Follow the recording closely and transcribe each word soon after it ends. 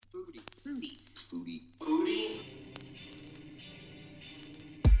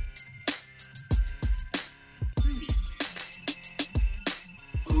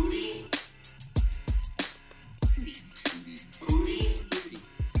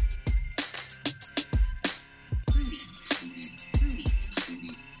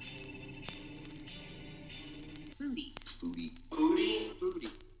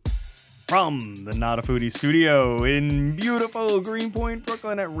From the NotAFoodie studio in beautiful Greenpoint,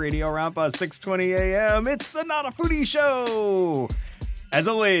 Brooklyn at Radio Rampa 6:20 a.m., it's the NotAFoodie show. As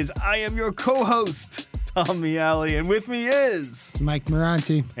always, I am your co-host, Tom Miali, and with me is... Mike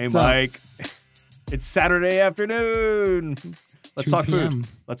Moranti. Hey, Mike. It's Saturday afternoon. Let's talk food.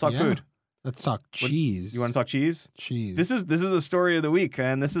 Let's talk food. Let's talk cheese. You want to talk cheese? Cheese. This is a story of the week,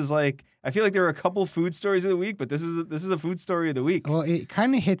 man. This is like, I feel like there are a couple food stories of the week, but this is a food story of the week. Well, it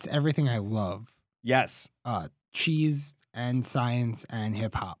kind of hits everything I love. Yes. Cheese and science and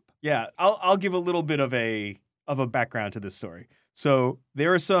hip hop. Yeah, I'll give a little bit of a background to this story. So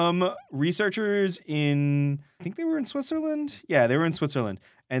there are some researchers I think they were in Switzerland. Yeah, they were in Switzerland.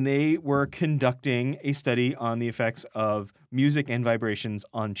 And they were conducting a study on the effects of music and vibrations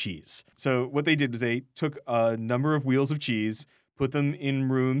on cheese. So what they did was they took a number of wheels of cheese, put them in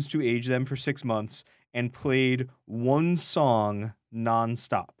rooms to age them for 6 months, and played one song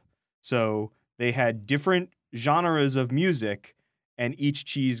nonstop. So they had different genres of music, and each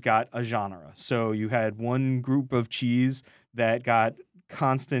cheese got a genre. So you had one group of cheese that got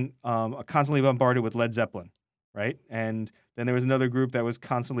constantly bombarded with Led Zeppelin, right? And then there was another group that was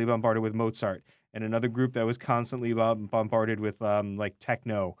constantly bombarded with Mozart, and another group that was constantly bombarded with like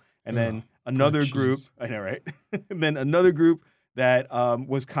techno, and then another group, I know, right? And then another group that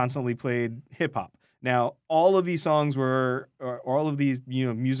was constantly played hip hop. Now, all of these songs or all of these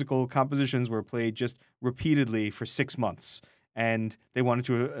musical compositions were played just repeatedly for 6 months, and they wanted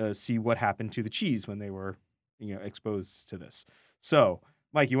to see what happened to the cheese when they were exposed to this. So,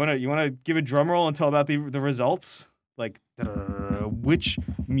 Mike, you want to give a drum roll and tell about the results? Like, which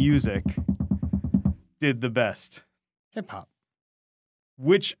music did the best? Hip hop.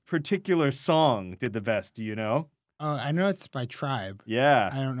 Which particular song did the best? Do you know? Oh, I know it's by Tribe. Yeah.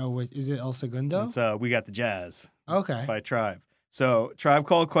 I don't know what is it. El Segundo. It's We Got the Jazz. Okay. By Tribe. So Tribe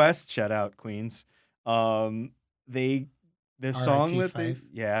Called Quest. Shout out Queens. The song that they,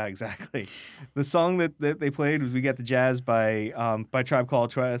 yeah, exactly. The song that they played was "We Got the Jazz" by Tribe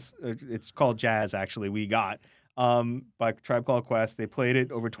Called Quest. It's called Jazz, actually. We Got by Tribe Called Quest. They played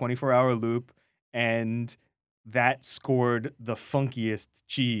it over 24-hour loop, and that scored the funkiest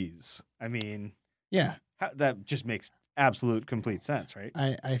cheese. I mean, yeah, that just makes absolute complete sense, right?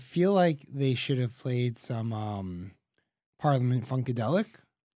 I feel like they should have played some Parliament Funkadelic.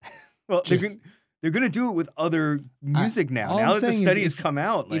 Well, they're going to do it with other music now. Now that the study has come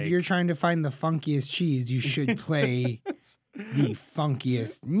out. If you're trying to find the funkiest cheese, you should play the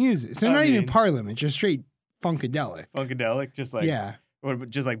funkiest music. So not even Parliament, just straight Funkadelic. Funkadelic, just like... Yeah. Or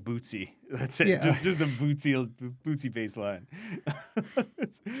just like Bootsy. That's it. Yeah. Just a Bootsy bass line.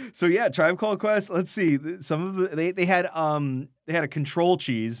 So yeah, Tribe Called Quest. Let's see. Some of they had a control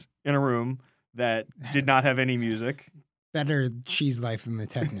cheese in a room that did not have any music. Better cheese life than the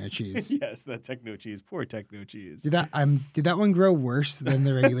techno cheese. Yes, that techno cheese. Poor techno cheese. Did that one grow worse than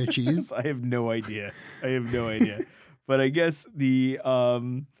the regular cheese? I have no idea. But I guess the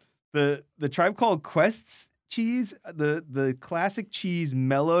Tribe Called Quest's cheese, the classic cheese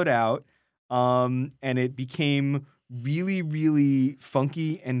mellowed out, and it became really, really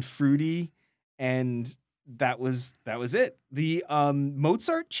funky and fruity, and that was it. The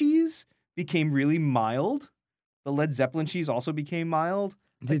Mozart cheese became really mild. The Led Zeppelin cheese also became mild.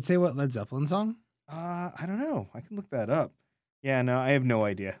 Did it say what Led Zeppelin song? I don't know. I can look that up. Yeah, no, I have no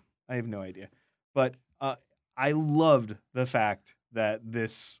idea. But I loved the fact that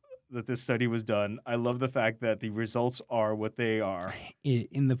this study was done. I love the fact that the results are what they are.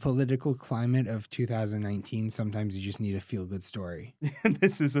 In the political climate of 2019, sometimes you just need a feel-good story.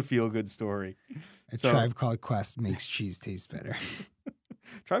 This is a feel-good story. Tribe Called Quest makes cheese taste better.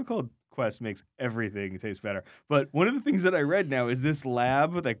 Tribe Called Quest makes everything taste better. But one of the things that I read now is this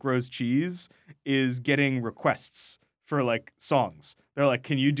lab that grows cheese is getting requests for like songs. They're like,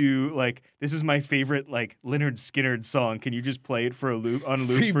 can you do like, this is my favorite like Lynyrd Skynyrd song. Can you just play it for a loop on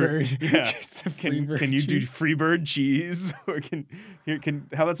loop? Freebird. Yeah. Can you do Freebird cheese? Or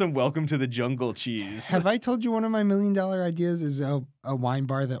how about some Welcome to the Jungle cheese? Have I told you one of my $1 million ideas is a wine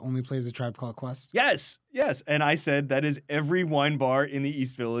bar that only plays a Tribe Called Quest? Yes. And I said that is every wine bar in the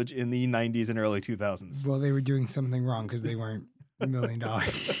East Village in the 90s and early 2000s. Well, they were doing something wrong because they weren't $1 million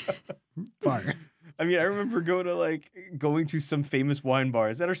bar. I mean, I remember going to some famous wine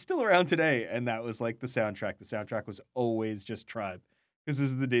bars that are still around today, and that was like the soundtrack. The soundtrack was always just Tribe, because this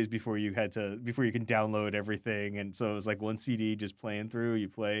is the days before you can download everything, and so it was like one CD just playing through. You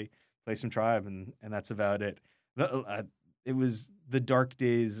play some Tribe, and that's about it. It was the dark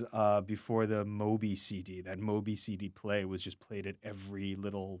days before the Moby CD. That Moby CD play was just played at every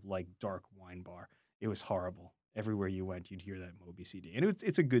little like dark wine bar. It was horrible. everywhere you went, you'd hear that Moby CD. And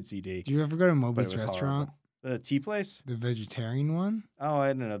it's a good CD. Do you ever go to but Moby's it was restaurant? horrible. The tea place? The vegetarian one? Oh, I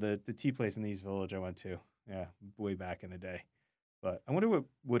don't know. The tea place in the East Village I went to. Yeah, way back in the day. But I wonder what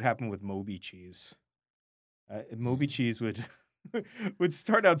would happen with Moby cheese. Moby cheese would would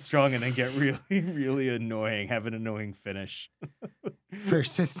start out strong and then get really, really annoying, have an annoying finish.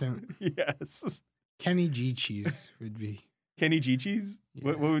 Persistent. Yes. Kenny G cheese would be. Kenny G cheese? Yeah.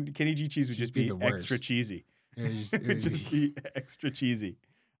 What would Kenny G cheese would just be the extra worst. cheesy. It would Just be extra cheesy.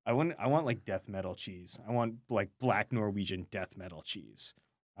 I want like death metal cheese. I want like black Norwegian death metal cheese.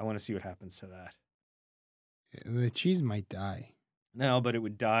 I want to see what happens to that. The cheese might die. No, but it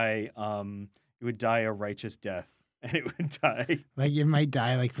would die. It would die a righteous death, and it would die. Like it might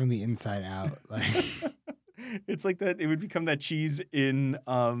die like from the inside out. Like It's like that. It would become that cheese in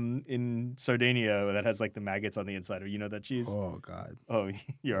Sardinia that has like the maggots on the inside. You know that cheese? oh god. Oh,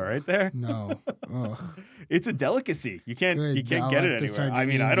 you all right there? No. Oh. It's a delicacy. You can't Good. get I'll it let the anywhere. I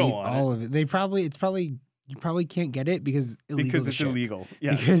mean, I Sardinians don't eat want all it. of it. You probably can't get it because Because to it's ship. illegal.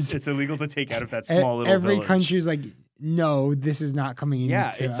 Yes, Because it's illegal to take out of that small little every village. country's like, no, this is not coming in.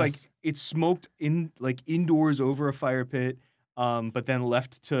 Yeah, to it's like us. it's smoked in like indoors over a fire pit, but then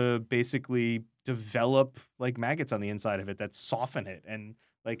left to basically develop like maggots on the inside of it that soften it. And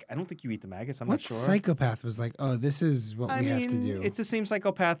like, I don't think you eat the maggots. I'm what not sure. psychopath was like, oh, this is what we have to do. It's the same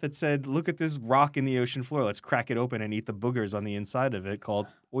psychopath that said, "Look at this rock in the ocean floor. Let's crack it open and eat the boogers on the inside of it, called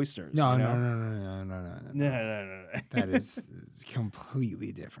oysters." No, you no, know? no. No. That is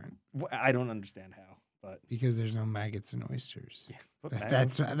completely different I don't understand how, but because there's no maggots in oysters. but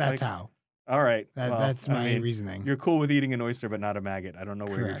That's like, how. all right. well, That's I my mean, reasoning. You're cool with eating an oyster, but not a maggot. I don't know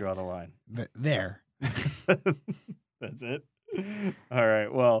where you draw Correct. the line. But there. That's it. All right.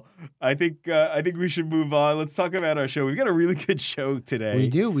 Well, I think we should move on. Let's talk about our show. We've got a really good show today. We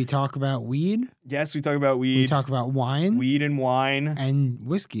do. We talk about weed. Yes, we talk about weed. We talk about wine. Weed and wine. And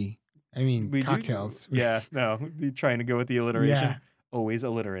whiskey. I mean, We do- cocktails. Yeah. No, you're trying to go with the alliteration. Yeah. Always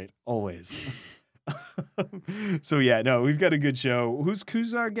alliterate. Always. So yeah, no, we've got a good show.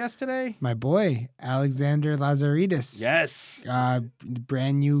 Who's our guest today? My boy, Alexander Lazaridis. Yes.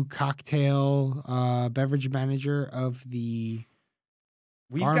 Brand new cocktail beverage manager of the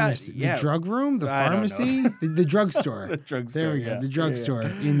We've pharmacy, got the drug room, the I don't know. pharmacy, the drugstore. the drugstore. There we go. yeah. The Yeah, drugstore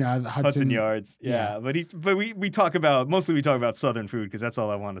yeah. in the Hudson Yards. yeah. Yeah. But we talk about mostly Southern food because that's all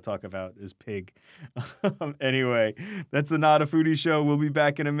I want to talk about is pig. Anyway, that's the NotAFoodie show. We'll be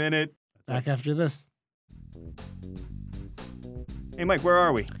back in a minute. Back after this. Hey Mike, where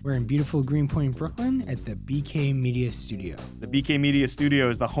are we? We're in beautiful Greenpoint, Brooklyn at the BK Media Studio. The BK Media Studio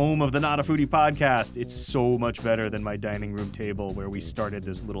is the home of the NotAFoodie podcast. It's so much better than my dining room table where we started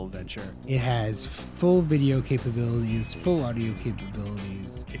this little venture. It has full video capabilities, full audio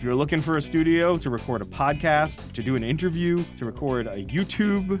capabilities. If you're looking for a studio to record a podcast, to do an interview, to record a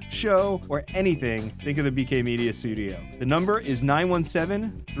YouTube show, or anything, think of the BK Media Studio. The number is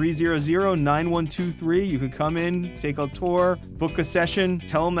 917-300-9123. You can come in, take a tour, book a session,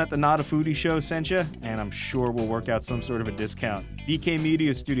 tell them that the NotAFoodie show sent you, and I'm sure we'll work out some sort of a discount. BK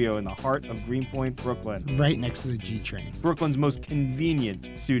Media Studio in the heart of Greenpoint, Brooklyn. Right next to the G train. Brooklyn's most convenient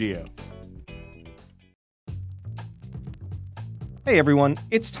studio. Hey everyone,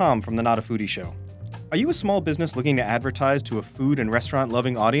 it's Tom from the NotAFoodie show. Are you a small business looking to advertise to a food and restaurant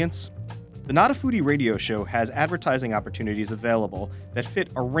loving audience? The NotAFoodie radio show has advertising opportunities available that fit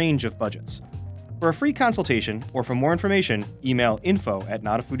a range of budgets. For a free consultation or for more information, email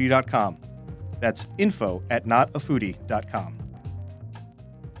info@notafoodie.com. That's info@notafoodie.com.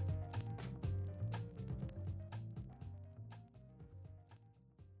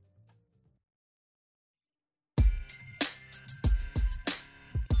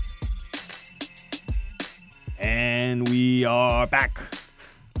 And we are back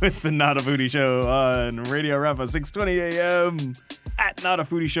with the NotAFoodie show on Radio Rampa 620 AM. At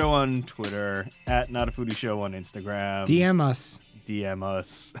NotAFoodie show on Twitter. At NotAFoodie show on Instagram. DM us. DM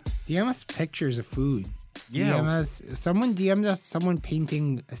us. DM us pictures of food. Yeah. DM us. Someone DM'd us someone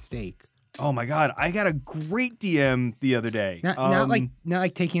painting a steak. Oh my God, I got a great DM the other day. Not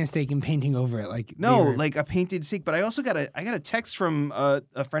like taking a steak and painting over it. Like No, they were- like a painted steak. But I also got a text from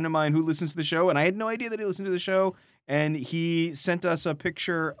a friend of mine who listens to the show, and I had no idea that he listened to the show. And he sent us a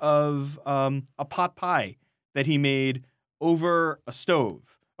picture of a pot pie that he made over a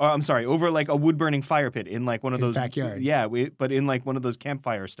stove. Or I'm sorry, over like a wood burning fire pit in like one of His those backyard. Yeah, but in like one of those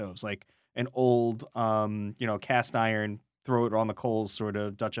campfire stoves, like an old cast iron, throw it on the coals sort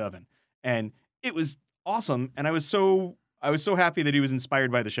of Dutch oven. And it was awesome, and I was so happy that he was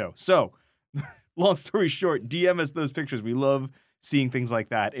inspired by the show. So, long story short, DM us those pictures. We love seeing things like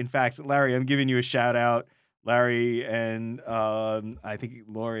that. In fact, Larry, I'm giving you a shout out. Larry and I think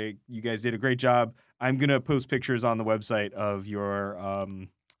Lori, you guys did a great job. I'm gonna post pictures on the website of your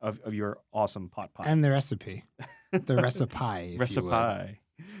of your awesome pot pie And the recipe. The recipe, if you would. recipe.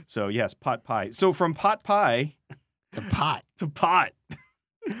 So yes, pot pie. So from pot pie The pot. to pot,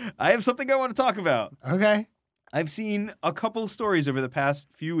 I have something I want to talk about. Okay. I've seen a couple stories over the past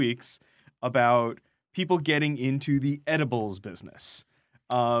few weeks about people getting into the edibles business.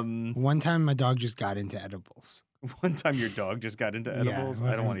 One time my dog just got into edibles. One time your dog just got into edibles. Yeah,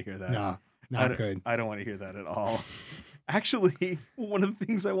 I don't want to hear that. No, not good. I don't want to hear that at all. Actually, one of the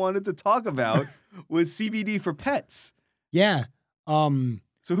things I wanted to talk about was CBD for pets. Yeah.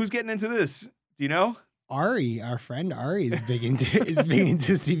 So who's getting into this? Do you know? Ari, our friend Ari, is big into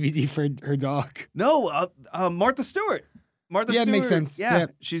CBD for her dog. No, Martha Stewart. Martha Yeah, it Stewart. makes sense. Yeah, Yeah.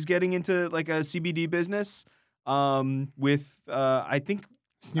 she's getting into like a CBD business. With I think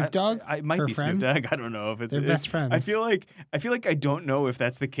Snoop Dogg. I might her be friend? Snoop Dogg. I don't know if it's They're best friends. I feel like I don't know if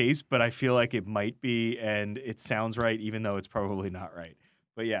that's the case, but I feel like it might be, and it sounds right, even though it's probably not right.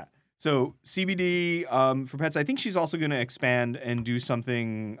 But yeah. So CBD for pets. I think she's also going to expand and do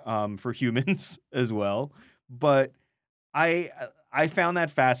something for humans as well. But I found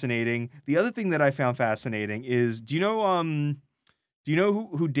that fascinating. The other thing that I found fascinating is, do you know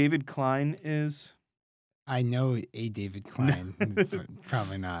who David Klein is? I know a David Klein, but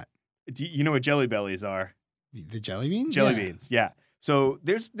probably not. Do you know what jelly bellies are? The jelly beans? Jelly Yeah. beans, yeah. So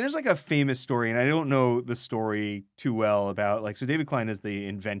there's like a famous story, and I don't know the story too well about so David Klein is the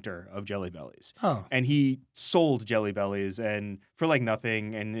inventor of Jelly Bellies. Oh. And he sold Jelly Bellies and for like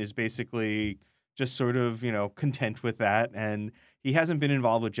nothing, and is basically just sort of, content with that. And he hasn't been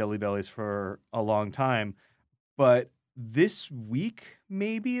involved with Jelly Bellies for a long time. But this week,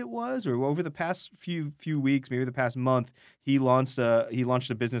 maybe it was, or over the past few weeks, maybe the past month, he launched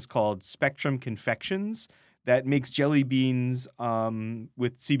a business called Spectrum Confections that makes jelly beans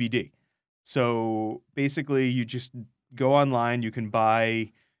with CBD. So basically, you just go online, you can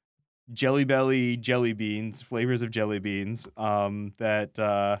buy Jelly Belly jelly beans, flavors of jelly beans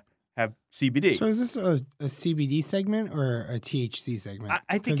that have CBD. So is this a CBD segment or a THC segment?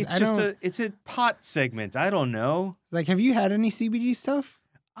 I think 'Cause it's just it's a pot segment. I don't know. Like, have you had any CBD stuff?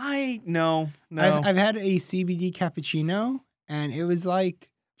 No. I've had a CBD cappuccino, and it was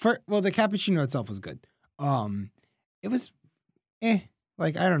like the cappuccino itself was good. It was,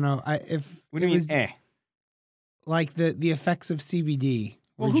 like, I don't know. What do you mean, Like the effects of CBD.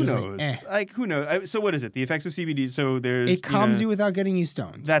 Well, who knows? Who knows? So what is it? The effects of CBD. So there's it calms you without getting you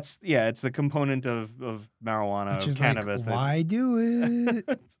stoned. It's the component of marijuana, Which is cannabis. Like, why do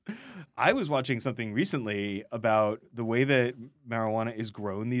it? I was watching something recently about the way that marijuana is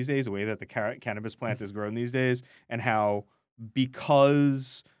grown these days, the way that the cannabis plant is grown these days, and how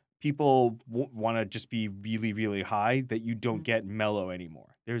because people want to just be really, really high, that you don't get mellow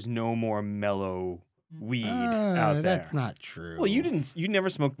anymore. There's no more mellow weed out there. That's not true. Well, you never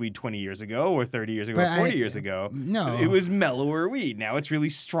smoked weed 20 years ago or 30 years ago or 40 years ago. No. It was mellower weed. Now it's really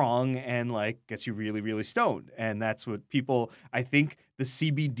strong and gets you really, really stoned. And that's what I think the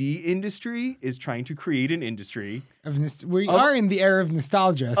CBD industry is trying to create an industry. We are in the era of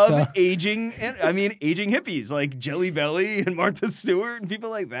nostalgia. Of aging hippies like Jelly Belly and Martha Stewart and people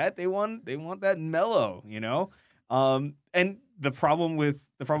like that. They want that mellow, And the problem with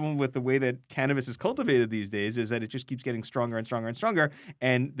the way that cannabis is cultivated these days is that it just keeps getting stronger and stronger and stronger,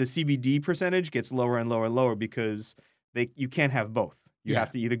 and the CBD percentage gets lower and lower and lower because you can't have both. You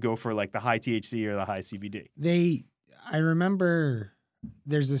have to either go for the high THC or the high CBD. I remember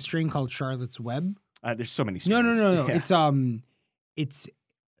there's a strain called Charlotte's Web. There's so many strains. No. Yeah. It's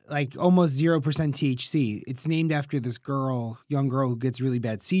like almost 0% THC. It's named after this young girl who gets really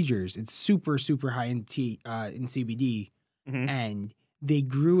bad seizures. It's super, super high in CBD. Mm-hmm. And they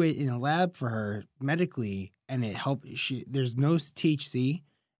grew it in a lab for her medically, and it helped. There's no THC,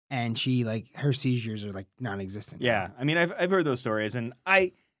 and her seizures are non-existent. Yeah, I mean, I've heard those stories, and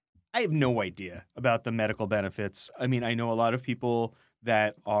I have no idea about the medical benefits. I mean, I know a lot of people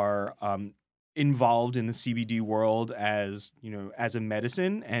that are involved in the CBD world as a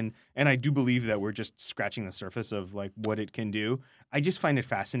medicine, and I do believe that we're just scratching the surface of what it can do. I just find it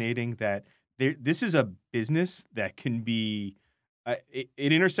fascinating that this is a business that can be it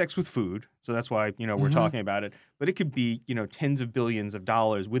intersects with food, so that's why we're talking about it. But it could be tens of billions of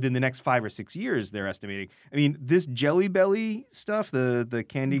dollars within the next 5 or 6 years. They're estimating. I mean, this Jelly Belly stuff, the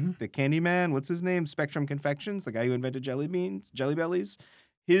candy man, what's his name? Spectrum Confections, the guy who invented Jelly Bellies.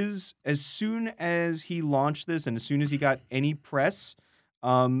 As soon as he launched this, and as soon as he got any press,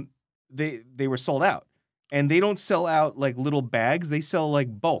 they were sold out. And they don't sell out like little bags. They sell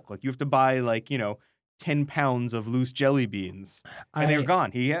bulk. You have to buy 10 pounds of loose jelly beans, and they're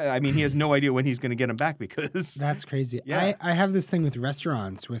gone. He has no idea when he's going to get them back because That's crazy. Yeah. I have this thing with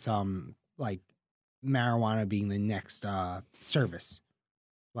restaurants with like marijuana being the next service,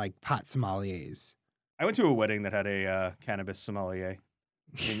 like pot sommeliers. I went to a wedding that had a cannabis sommelier.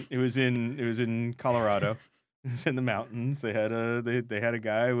 It was in Colorado. It was in the mountains. They had a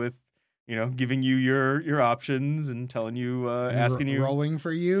guy with, giving you your options and telling you, asking you, rolling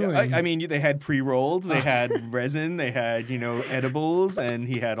for you. Yeah, and... they had pre-rolled, they had resin, they had edibles, and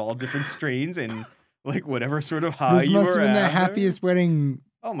he had all different strains and like whatever sort of high This you must were have been the after. happiest wedding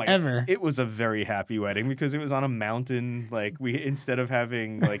ever. It was a very happy wedding because it was on a mountain. Like instead of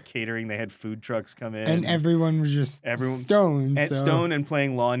having like catering, they had food trucks come in, and everyone was just stoned. Stoned and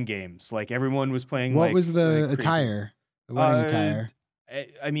playing lawn games. Like everyone was playing. What was the attire? The wedding attire.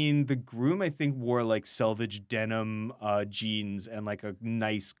 The groom I think wore like selvage denim jeans and like a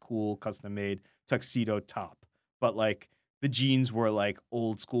nice, cool, custom made tuxedo top. But like the jeans were like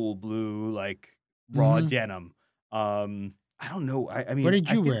old school blue, like raw denim. I don't know. What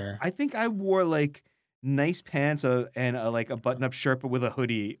did you wear? I think I wore like nice pants and like a button-up shirt, but with a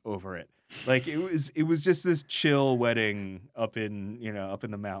hoodie over it. Like it was just this chill wedding up in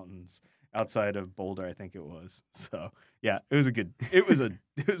the mountains outside of Boulder, I think it was. So yeah, it was a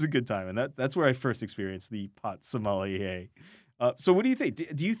good time, and that's where I first experienced the pot sommelier. So what do you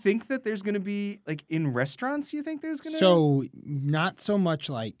think? Do you think that there's going to be like in restaurants? You think there's going to? So not so much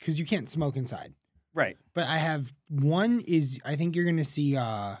like because you can't smoke inside. Right. But I have one is I think you're gonna see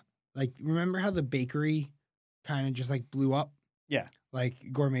like remember how the bakery kind of just like blew up? Yeah. Like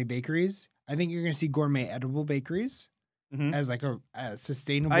gourmet bakeries. I think you're gonna see gourmet edible bakeries as like a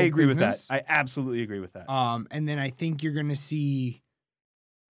sustainable. I agree business. with that. I absolutely agree with that. And then I think you're gonna see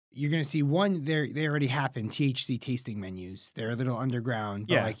one they already happen THC tasting menus. They're a little underground.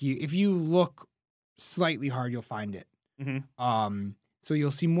 But like if you look slightly hard, you'll find it. So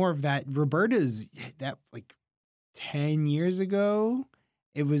you'll see more of that. Roberta's, that like 10 years ago,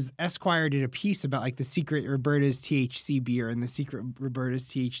 it was Esquire did a piece about like the secret Roberta's THC beer and the secret Roberta's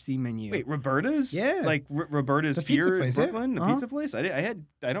THC menu. Wait, Roberta's? Yeah. Like Roberta's the pizza here place, in Brooklyn? yeah. The pizza place?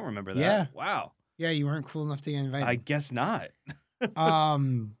 I don't remember that. Yeah. Wow. Yeah, you weren't cool enough to get invited. I guess not.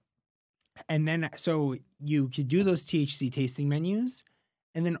 And then, so you could do those THC tasting menus.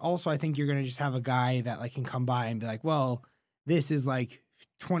 And then also I think you're going to just have a guy that like can come by and be like, well, this is like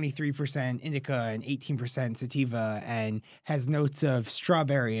 23% indica and 18% sativa and has notes of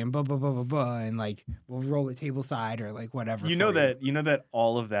strawberry and blah, blah, blah, blah, blah. And like, we'll roll it table side or like whatever. You know that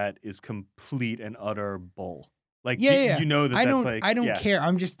all of that is complete and utter bull. Like, yeah. You know I don't care.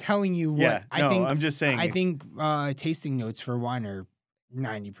 I'm just telling you what I think. I'm just saying. I think tasting notes for wine are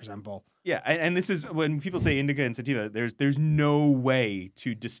 90% bull. Yeah, and this is when people say indica and sativa, there's no way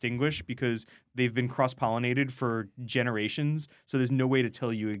to distinguish because they've been cross-pollinated for generations. So there's no way to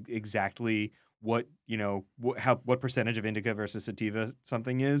tell you exactly what percentage of indica versus sativa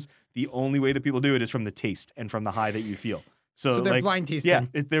something is. The only way that people do it is from the taste and from the high that you feel. So they're like, blind tasting.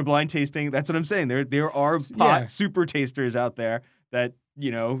 Yeah, they're blind tasting. That's what I'm saying. There are pot super tasters out there that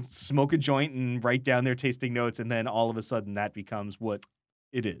smoke a joint and write down their tasting notes, and then all of a sudden that becomes what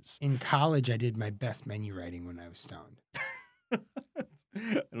it is. In college, I did my best menu writing when I was stoned. I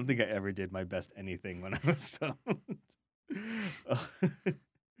don't think I ever did my best anything when I was stoned.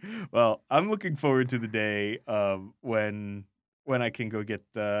 Well, I'm looking forward to the day when I can go get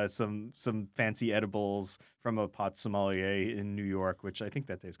some fancy edibles from a pot sommelier in New York, which I think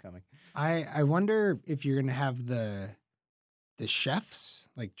that day's coming. I wonder if you're gonna have the chefs,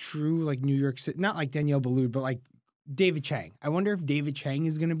 like true like New York City, not like Danielle Boulud, but like David Chang. I wonder if David Chang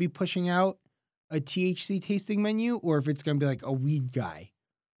is gonna be pushing out a THC tasting menu, or if it's gonna be like a weed guy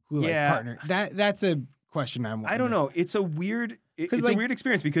who partner. That's a question I'm wondering. I don't know. It's a weird a weird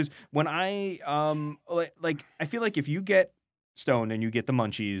experience because when I I feel like if you get stoned and you get the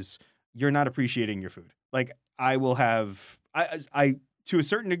munchies, you're not appreciating your food. Like I will have I to a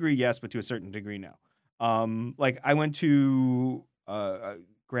certain degree yes, but to a certain degree no. Like I went to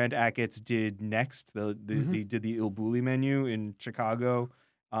Grand Ackett's did Next. They did the Il Bulli menu in Chicago.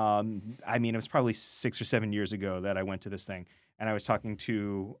 It was probably 6 or 7 years ago that I went to this thing, and I was talking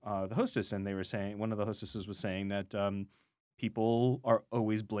to the hostess, and they were saying one of the hostesses was saying that people are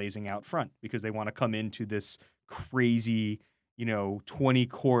always blazing out front because they want to come into this crazy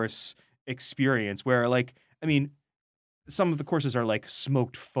 20-course experience where some of the courses are like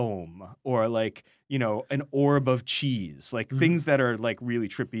smoked foam or like, an orb of cheese, like things that are like really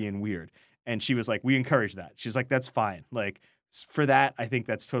trippy and weird. And she was like, we encourage that. She's like, that's fine. Like for that, I think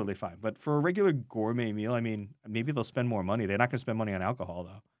that's totally fine. But for a regular gourmet meal, maybe they'll spend more money. They're not going to spend money on alcohol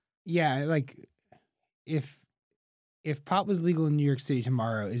though. Yeah. Like if pot was legal in New York City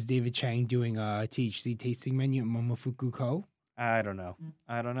tomorrow, is David Chang doing a THC tasting menu at Momofuku Co? I don't know.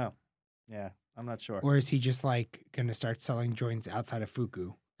 Yeah, I'm not sure. Or is he just like gonna start selling joints outside of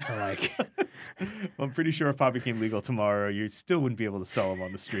Fuku? So like, well, I'm pretty sure if pot became legal tomorrow, you still wouldn't be able to sell them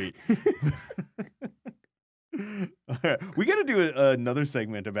on the street. All right. We got to do another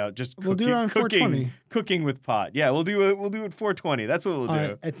segment about just we'll do it on 420. Cooking with pot. Yeah, we'll do it 420. That's what we'll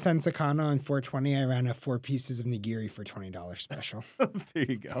do. At Sensakana on 420, I ran a 4 pieces of nigiri for $20 special. There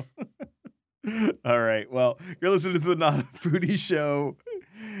you go. All right. Well, you're listening to the NotAFoodie Show.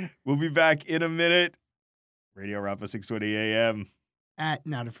 We'll be back in a minute. Radio Rampa 620 AM. At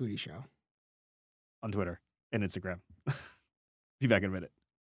NotAFoodie Show. On Twitter and Instagram. Be back in a minute.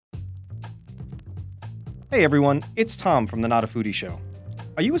 Hey everyone, it's Tom from the NotAFoodie Show.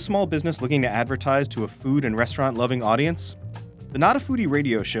 Are you a small business looking to advertise to a food and restaurant loving audience? The NotAFoodie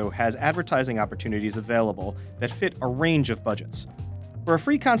radio show has advertising opportunities available that fit a range of budgets. For a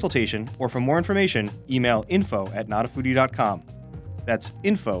free consultation or for more information, email info@notafoodie.com. That's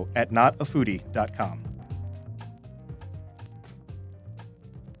info@notafoodie.com.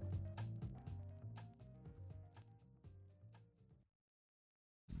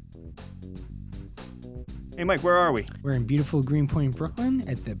 Hey, Mike, where are we? We're in beautiful Greenpoint, Brooklyn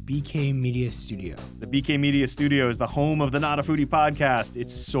at the BK Media Studio. The BK Media Studio is the home of the NotAFoodie podcast.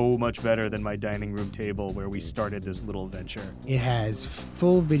 It's so much better than my dining room table where we started this little venture. It has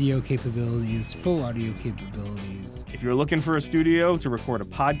full video capabilities, full audio capabilities. If you're looking for a studio to record a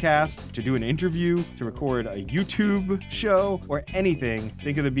podcast, to do an interview, to record a YouTube show, or anything,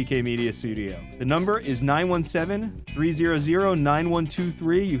 think of the BK Media Studio. The number is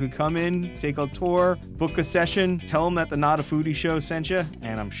 917-300-9123. You can come in, take a tour, book a session, tell them that the NotAFoodie Show sent you,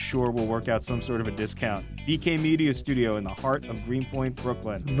 and I'm sure we'll work out some sort of a discount. BK Media Studio in the heart of Greenpoint,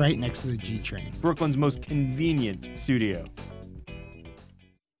 Brooklyn. Right next to the G train. Brooklyn's most convenient studio.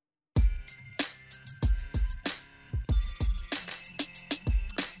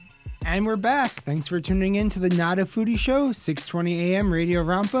 And we're back. Thanks for tuning in to the NotAFoodie Show, 620 AM Radio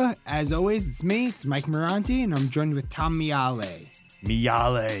Rampa. As always, it's me, it's Mike Moranti, and I'm joined with Tom Miale.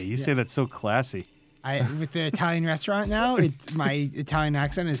 Miale. You say that's so classy. With the Italian restaurant now, my Italian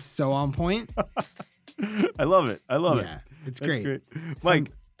accent is so on point. I love it. Yeah, it's That's great.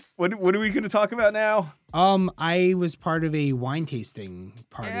 Mike, what are we going to talk about now? I was part of a wine tasting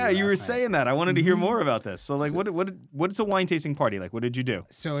party. Yeah, you were saying that. I wanted to hear more about this. So, like, So- what's a wine tasting party like? What did you do?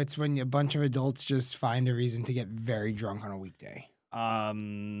 So it's when a bunch of adults just find a reason to get very drunk on a weekday.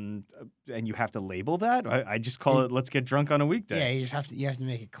 And you have to label that? I just call it "Let's get drunk on a weekday." Yeah, you have to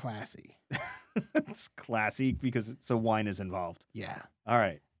make it classy. It's classy because wine is involved. Yeah. All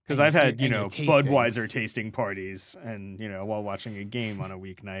right. Because And I've had, and you're tasting. Budweiser tasting parties and, while watching a game on a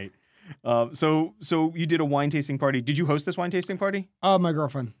weeknight. So you did a wine tasting party. Did you host this wine tasting party? My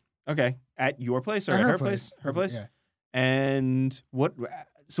girlfriend. Okay. At your place or At at her her place? Her place? Yeah. And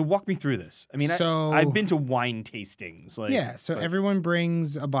so walk me through this. I mean, I've been to wine tastings. Everyone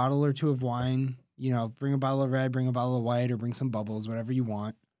brings a bottle or two of wine. Bring a bottle of red, bring a bottle of white, or bring some bubbles, whatever you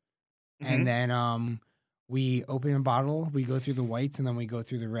want. Mm-hmm. And then we open a bottle, we go through the whites, and then we go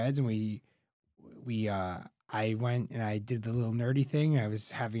through the reds, and I went and I did the little nerdy thing. I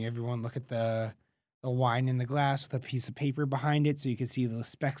was having everyone look at the wine in the glass with a piece of paper behind it so you could see the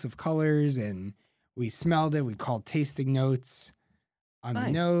specks of colors, and we smelled it. We called tasting notes on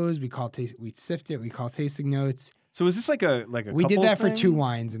the nose. We sipped it. We called tasting notes. So is this like a We did that for thing? 2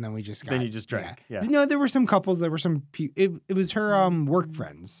 wines, and then we just got. Then you just drank. Yeah. No, there were some couples. There were some. It was her work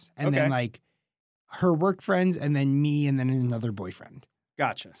friends, and then like her work friends, and then me, and then another boyfriend.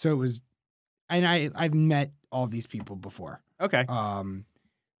 Gotcha. So it was, and I've met all these people before. Okay.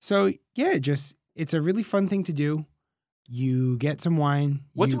 So yeah, it's a really fun thing to do. You get some wine.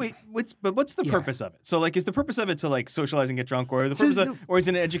 What's the purpose of it? So like, is the purpose of it to like socialize and get drunk, or or is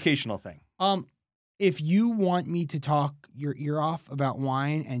it an educational thing? If you want me to talk your ear off about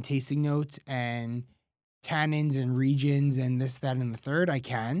wine and tasting notes and tannins and regions and this, that, and the third, I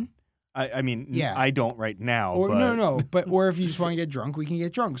can. I mean, I don't right now. Or but... or if you just want to get drunk, we can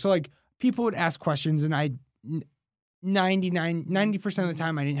get drunk. So like people would ask questions, and 90% of the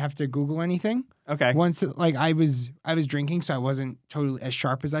time I didn't have to Google anything. Okay. Once like I was drinking, so I wasn't totally as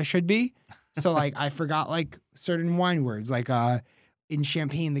sharp as I should be. So like I forgot like certain wine words, like in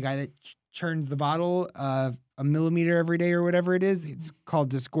champagne, the guy that churns the bottle a millimeter every day or whatever it is, it's called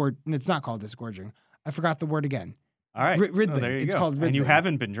disgorge. It's not called disgorging. I forgot the word again. All right. Riddling. There you it's go. called riddling. And you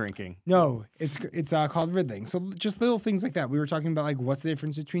haven't been drinking. No, it's called riddling. So just little things like that. We were talking about like what's the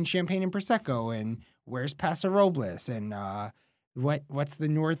difference between champagne and prosecco, and where's Paso Robles, and what's the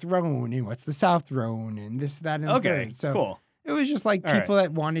North Rhone and what's the South Rhone and this, that, and the third. So cool. it was just like people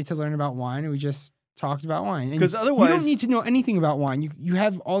that wanted to learn about wine, and we just talked about wine. Because otherwise, you don't need to know anything about wine. You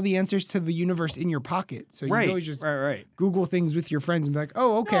have all the answers to the universe in your pocket. So you can always just Google things with your friends and be like,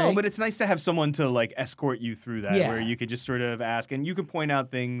 oh, okay. No, but it's nice to have someone to like escort you through that, where you could just sort of ask, and you can point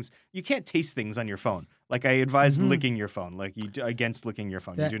out things. You can't taste things on your phone. Like I advise licking your phone. Like against licking your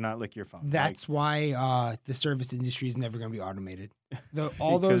phone. You do not lick your phone. That's why the service industry is never going to be automated.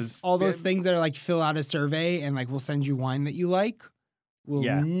 All those things that are like fill out a survey and like we'll send you wine that you like will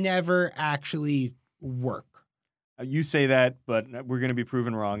never actually work. You say that, but we're going to be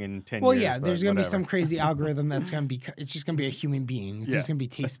proven wrong in 10 years. Well, yeah, there's going to be some crazy algorithm that's going to be, it's just going to be a human being. It's just going to be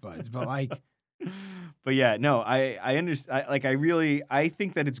taste buds. But like, but yeah, no, I understand. I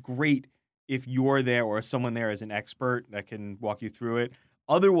think that it's great if you're there or someone there as an expert that can walk you through it.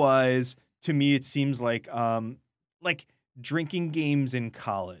 Otherwise, to me, it seems like drinking games in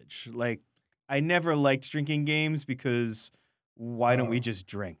college. Like, I never liked drinking games because why don't we just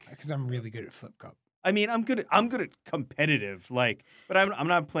drink? Because I'm really good at Flip Cup. I mean, I'm good at competitive, like, but I'm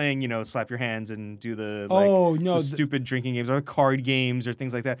not playing, slap your hands and do the stupid drinking games or the card games or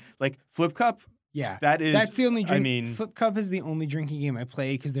things like that. Like Flip Cup. Yeah, that's the only drink. I mean, Flip Cup is the only drinking game I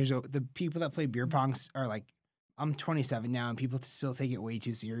play because the people that play beer pong are like, I'm 27 now and people still take it way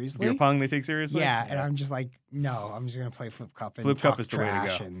too seriously. Beer pong they take seriously? Yeah, and I'm just like, no, I'm just gonna play Flip Cup and Flip talk Cup is the way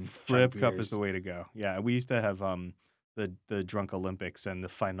to go. Flip Cup is the way to go. Yeah, we used to have the Drunk Olympics, and the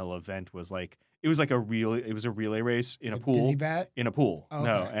final event was like it was a relay race in a pool. Dizzy bat? In a pool. Oh, okay.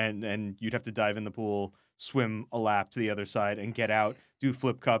 No, and you'd have to dive in the pool, swim a lap to the other side, and get out, do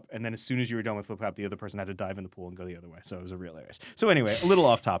Flip Cup, and then as soon as you were done with Flip Cup, the other person had to dive in the pool and go the other way. So it was a relay race. So anyway, a little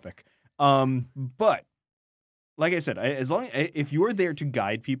off topic. But like I said, if you're there to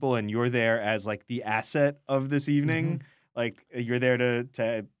guide people and you're there as like the asset of this evening, like you're there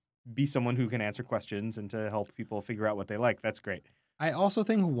to be someone who can answer questions and to help people figure out what they like, that's great. I also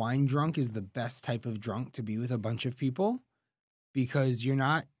think wine drunk is the best type of drunk to be with a bunch of people because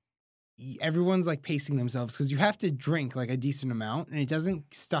everyone's like pacing themselves because you have to drink like a decent amount and it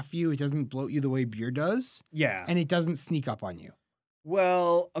doesn't stuff you, it doesn't bloat you the way beer does. Yeah. And it doesn't sneak up on you.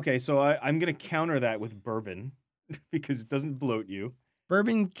 Well, okay, so I'm going to counter that with bourbon because it doesn't bloat you.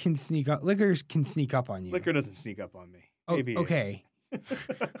 Bourbon can sneak up, liquor can sneak up on you. Liquor doesn't sneak up on me. Maybe. Okay.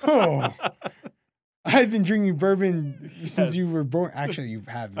 I've been drinking bourbon since you were born. Actually, you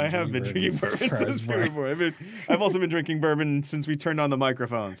have. I have been drinking bourbon since you were born. I've also been drinking bourbon since we turned on the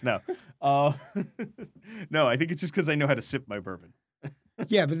microphones. No, no, I think it's just because I know how to sip my bourbon.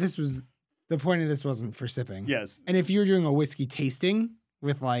 Yeah, but the point of this wasn't for sipping. Yes. And if you were doing a whiskey tasting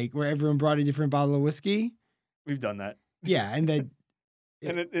with like where everyone brought a different bottle of whiskey, we've done that. Yeah, and then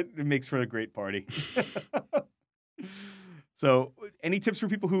it makes for a great party. So, any tips for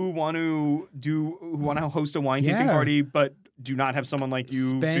people who want to host a wine tasting party, but do not have someone like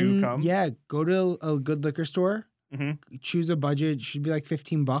you to come? Yeah, go to a good liquor store. Choose a budget. It should be like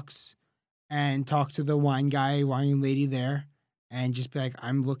 $15, and talk to the wine guy, wine lady there, and just be like,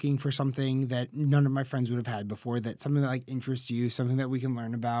 I'm looking for something that none of my friends would have had before. That something that like interests you, something that we can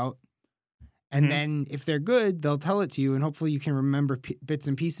learn about. And then if they're good, they'll tell it to you, and hopefully you can remember bits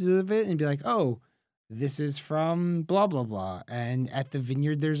and pieces of it, and be like, oh. This is from blah, blah, blah. And at the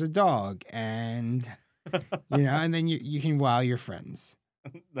vineyard, there's a dog. And, and then you can wow your friends.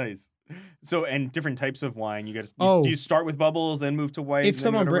 Nice. So, and different types of wine. Do you start with bubbles, then move to white? If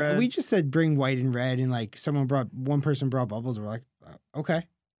someone, we just said bring white and red. And like one person brought bubbles. We're like, okay.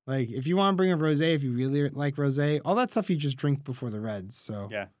 Like if you want to bring a rosé, if you really like rosé, all that stuff you just drink before the reds. So,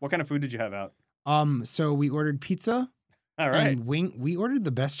 yeah. What kind of food did you have out? So we ordered pizza. All right. And we ordered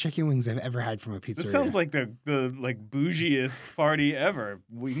the best chicken wings I've ever had from a pizzeria. This sounds like the like bougiest party ever.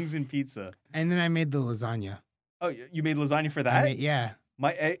 Wings and pizza. And then I made the lasagna. Oh, you made lasagna for that? Yeah.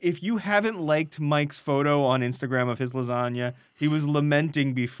 If you haven't liked Mike's photo on Instagram of his lasagna, he was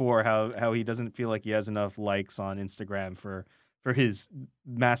lamenting before how he doesn't feel like he has enough likes on Instagram for his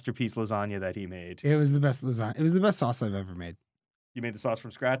masterpiece lasagna that he made. It was the best lasagna. It was the best sauce I've ever made. You made the sauce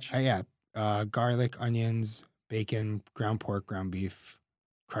from scratch? Yeah. Garlic, onions, bacon, ground pork, ground beef,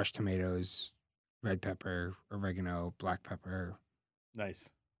 crushed tomatoes, red pepper, oregano, black pepper. Nice.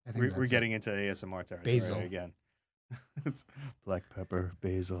 We're getting into ASMR territory basil again. It's black pepper,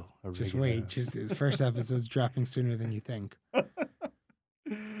 basil, oregano. Just wait. The first episode's dropping sooner than you think.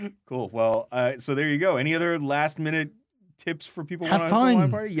 Cool. Well, so there you go. Any other last minute tips for people who want to host a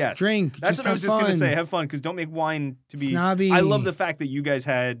wine party? Yes. Drink. That's what I was just going to say. Have fun, because don't make wine to be snobby. I love the fact that you guys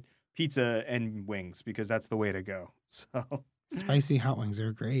had pizza and wings, because that's the way to go. So spicy hot wings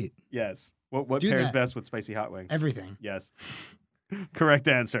are great. Yes. What pairs best with spicy hot wings? Everything. Yes. Correct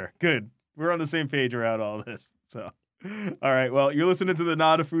answer. Good. We're on the same page around all this. So, all right. Well, you're listening to the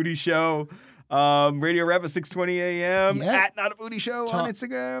NotAFoodie Show. Radio Rep at 6:20 a.m. at NotAFoodie Show on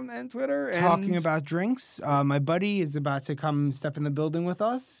Instagram and Twitter. Talking about drinks. My buddy is about to come step in the building with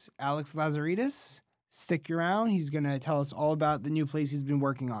us, Alex Lazaridis. Stick around. He's going to tell us all about the new place he's been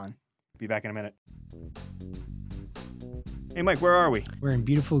working on. Be back in a minute. Hey, Mike, where are we? We're in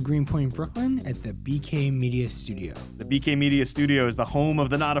beautiful Greenpoint, Brooklyn at the BK Media Studio. The BK Media Studio is the home of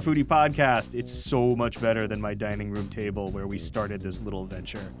the NotAFoodie podcast. It's so much better than my dining room table where we started this little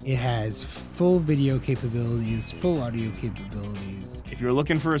venture. It has full video capabilities, full audio capabilities. If you're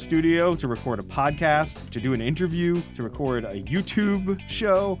looking for a studio to record a podcast, to do an interview, to record a YouTube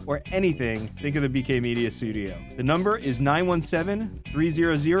show, or anything, think of the BK Media Studio. The number is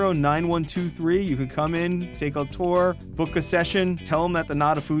 917-300-9123. You can come in, take a tour, book a session, tell them that the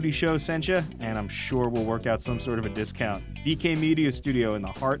NotAFoodie Show sent you, and I'm sure we'll work out some sort of a discount. BK Media Studio in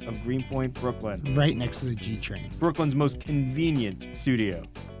the heart of Greenpoint, Brooklyn. Right next to the G train. Brooklyn's most convenient studio.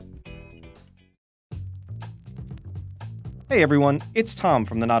 Hey everyone, it's Tom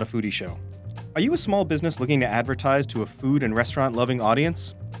from the NotAFoodie Show. Are you a small business looking to advertise to a food and restaurant loving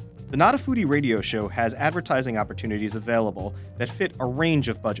audience? The NotAFoodie radio show has advertising opportunities available that fit a range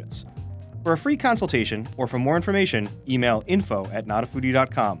of budgets. For a free consultation or for more information, email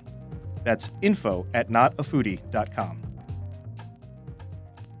info@notafoodie.com. That's info@notafoodie.com.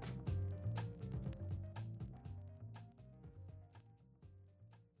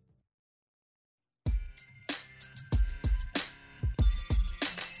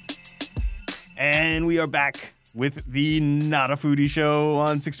 And we are back with the NotAFoodie Show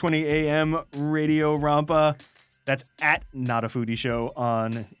on 6:20 a.m. Radio Rampa. That's at NotAFoodie Show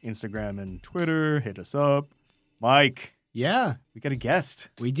on Instagram and Twitter. Hit us up. Mike. Yeah. We got a guest.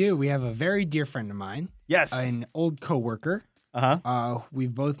 We do. We have a very dear friend of mine. Yes. An old coworker. Uh-huh.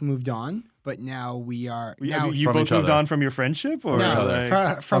 We've both moved on, but now we are... You both moved on from your friendship? Or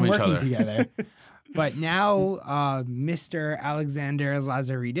from working together. But now Mr. Alexander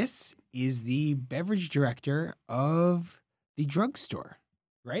Lazaridis is the beverage director of the drugstore,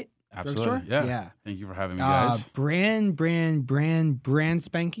 right? Absolutely. Yeah. Thank you for having me, guys. Brand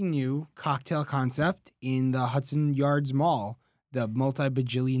spanking new cocktail concept in the Hudson Yards Mall, the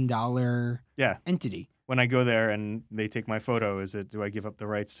multi-bajillion-dollar entity. When I go there and they take my photo, do I give up the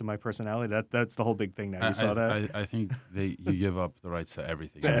rights to my personality? That's the whole big thing now. You saw that? I think you give up the rights to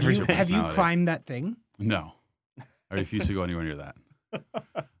everything. Have you climbed that thing? No. I refuse to go anywhere near that.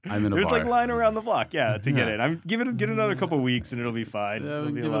 I'm in a There's bar. like line around the block, to get in. Give it another couple of weeks and it'll be fine. Yeah,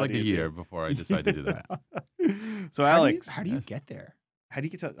 it'll be give it like easier. a year before I decide to do that. So Alex, how do you get there? How do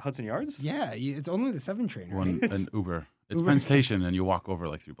you get to Hudson Yards? Yeah, it's only the 7 train, right? An Uber. It's Penn Station, and you walk over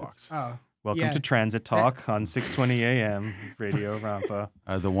like 3 blocks. Welcome to Transit Talk on 6:20 a.m. Radio Rampa.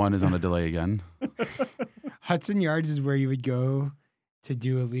 The one is on a delay again. Hudson Yards is where you would go to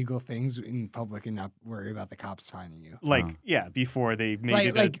do illegal things in public and not worry about the cops finding you. Before they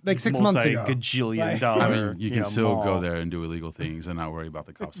made like 6 months ago. Gajillion dollar. I mean, you can still mall. go there and do illegal things and not worry about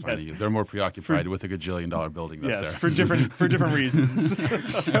the cops finding you. They're more preoccupied with a gajillion-dollar building that's there. For different reasons.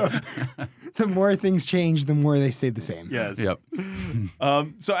 So the more things change, the more they stay the same. Yes. Yep.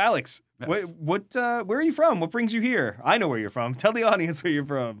 So Alex, yes. Where are you from? What brings you here? I know where you're from. Tell the audience where you're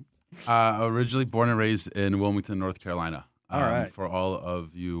from. Originally born and raised in Wilmington, North Carolina. All right. For all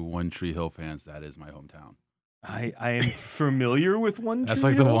of you One Tree Hill fans, that is my hometown. I am familiar with One Tree That's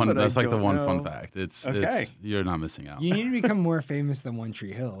like Hill, the one. but That's I like the don't one know. fun fact. It's you're not missing out. You need to become more famous than One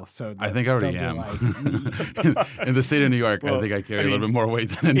Tree Hill. So I think I already am. Like, in the state of New York, I think I carry a little bit more weight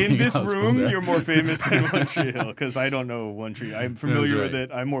than anything in this else room. from there. You're more famous than One Tree Hill because I don't know One Tree. I'm familiar with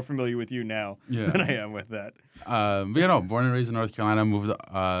it. I'm more familiar with you now than I am with that. But born and raised in North Carolina,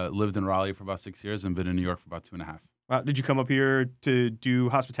 lived in Raleigh for about 6 years, and been in New York for about 2.5. Did you come up here to do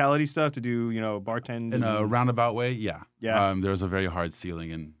hospitality stuff, to do, bartend? In a roundabout way, yeah. Yeah. There was a very hard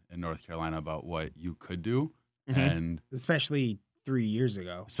ceiling in North Carolina about what you could do, and especially 3 years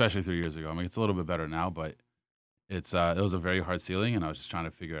ago. Especially 3 years ago. I mean, it's a little bit better now, but it was a very hard ceiling, and I was just trying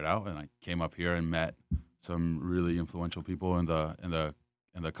to figure it out. And I came up here and met some really influential people in the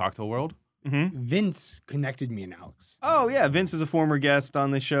cocktail world. Mm-hmm. Vince connected me and Alex. Oh yeah, Vince is a former guest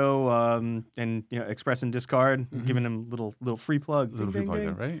on the show, and Express and Discard, giving him little free plug, Free plug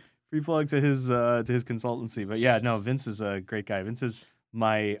there, right? Free plug to his consultancy. But yeah, no, Vince is a great guy. Vince is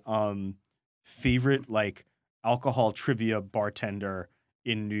my favorite alcohol trivia bartender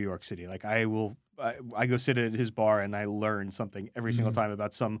in New York City. I go sit at his bar and I learn something every single time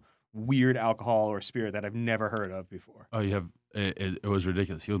about some weird alcohol or spirit that I've never heard of before. Oh, you have it was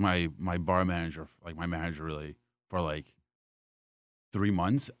ridiculous. He was my bar manager, my manager really for 3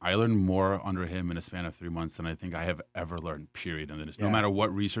 months, I learned more under him in a span of 3 months than I think I have ever learned, period. And no matter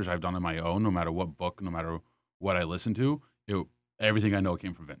what research I've done on my own, no matter what book, no matter what I listened to, everything I know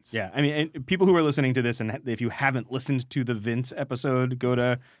came from Vince. Yeah, I mean, and people who are listening to this, and if you haven't listened to the Vince episode, go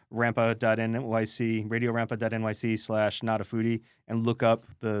to rampa.nyc, radiorampa.nyc/NotAFoodie, and look up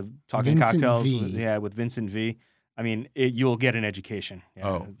the Talking Vincent Cocktails V. with Vincent V. I mean, you'll get an education.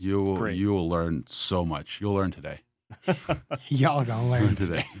 Yeah, you great. will learn so much. You'll learn today. Y'all gonna learn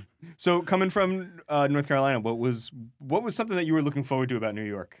today. So coming from North Carolina, what was something that you were looking forward to about New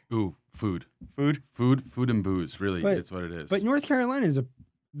York? Ooh, food and booze. Really, But- it's what it is. But North Carolina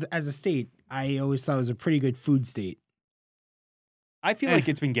as a state, I always thought it was a pretty good food state. I feel like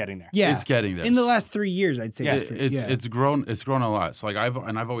it's been getting there. Yeah, it's getting there. in the last 3 years, I'd say. Yeah, it's it's grown a lot. So like I've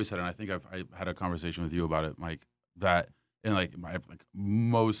always said, and I think I had a conversation with you about it, Mike, that in like my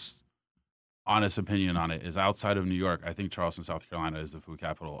most honest opinion on it is outside of New York, I think Charleston, South Carolina is the food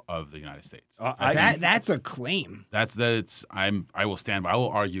capital of the United States. That's a claim. I will stand by. I will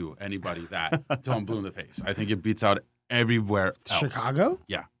argue anybody that till I'm blue in the face. I think it beats out everywhere else. Chicago?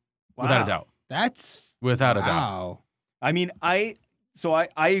 Yeah. Wow. Without a doubt. That's Without a doubt. wow. I mean, I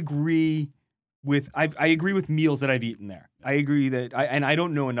agree with I agree with meals that I've eaten there. I agree that I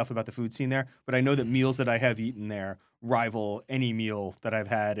don't know enough about the food scene there, but I know that meals that I have eaten there rival any meal that I've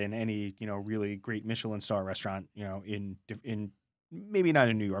had in any, really great Michelin star restaurant, in maybe not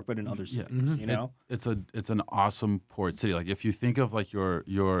in New York, but in other cities, It's an awesome port city. Like if you think of like your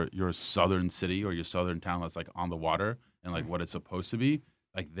southern city or your southern town that's like on the water and like what it's supposed to be,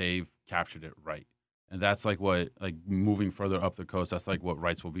 like they've captured it right. And that's like what, like moving further up the coast, that's like what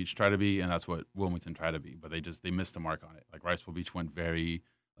Wrightsville Beach tried to be, and that's what Wilmington tried to be. But they missed the mark on it. Like Wrightsville Beach went very,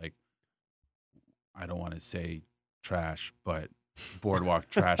 like, I don't want to say trash, but boardwalk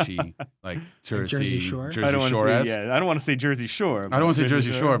trashy, like touristy. Jersey Shore? I don't want to say Jersey Shore. I don't want to say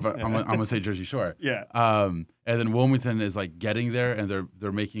Jersey Shore, but I'm gonna say Jersey Shore. Yeah. And then Wilmington is like getting there, and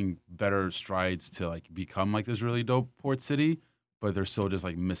they're making better strides to like become like this really dope port city. But they're still just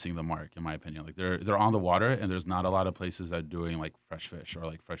like missing the mark, in my opinion. Like they're on the water, and there's not a lot of places that are doing like fresh fish or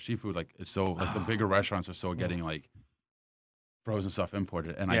like fresh seafood. Like it's so like the bigger restaurants are still getting like frozen stuff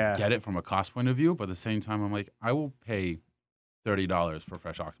imported, and I get it from a cost point of view. But at the same time, I'm like, I will pay $30 for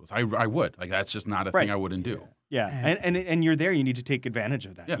fresh octopus. I would. Like that's just not a thing I wouldn't do. Yeah, and you're there. You need to take advantage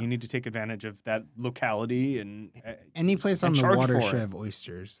of that. Yeah. You need to take advantage of that locality and Any place on and the charge water for should it. have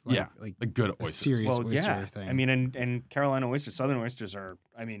oysters. Yeah, like like good a oysters. serious oyster thing. I mean, and Carolina oysters, Southern oysters are.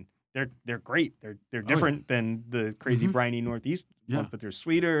 I mean, they're great. They're different than the crazy briny Northeast ones, but they're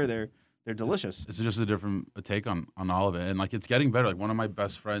sweeter. They're delicious. It's just a different take on all of it, and like it's getting better. Like one of my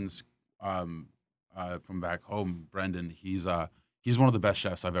best friends from back home, Brendan. He's one of the best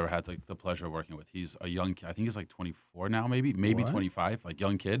chefs I've ever had like the pleasure of working with. He's a young kid. I think he's like 24 now, maybe What? 25, like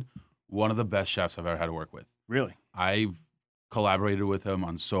young kid. One of the best chefs I've ever had to work with. Really. I've collaborated with him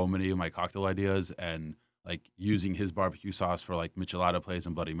on so many of my cocktail ideas and like using his barbecue sauce for like michelada plays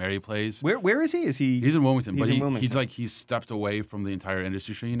and Bloody Mary plays. Where is he? He's in Wilmington, He's but in Wilmington. he's stepped away from the entire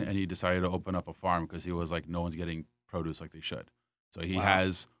industry scene and he decided to open up a farm because he was like no one's getting produce like they should. So he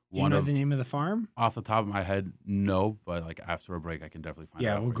has Do you know the name of the farm? off the top of my head, no, but like after a break, I can definitely find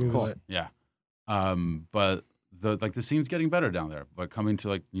Yeah, out. we'll for you. Google it. Yeah, but the scene's getting better down there. But coming to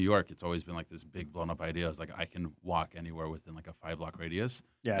like New York, it's always been like this big blown up idea. It's like I can walk anywhere within like a 5-block radius,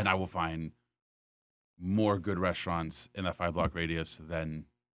 and I will find more good restaurants in that 5-block radius than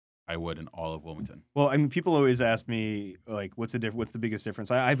I would in all of Wilmington. Well, I mean, people always ask me like, what's the biggest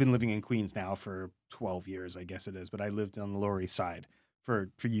difference? I've been living in Queens now for 12 years, I guess it is, but I lived on the Lower East Side for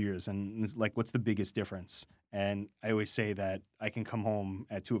years, and it's like, what's the biggest difference? And I always say that I can come home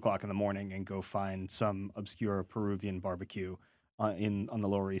at 2:00 in the morning and go find some obscure Peruvian barbecue on the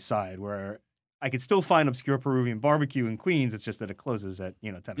Lower East Side, where I could still find obscure Peruvian barbecue in Queens. It's just that it closes at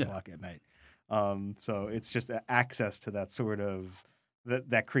 10 o'clock at night. So it's just access to that sort of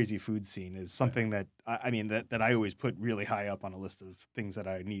that crazy food scene is something that that I always put really high up on a list of things that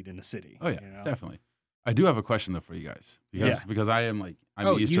I need in a city. Oh yeah, definitely. I do have a question though for you guys because I'm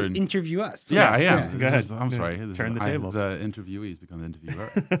Eastern. You interview us. Please. Yeah, I am. Go ahead. I'm sorry. Turn the tables. The interviewees become the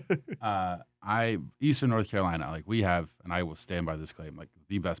interviewer. Eastern North Carolina, like we have, and I will stand by this claim, like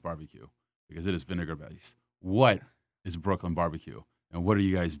the best barbecue because it is vinegar based. What is Brooklyn barbecue, and what are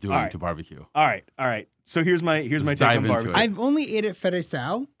you guys doing to barbecue? All right. So here's my take on dive into barbecue. it. I've only ate at Fede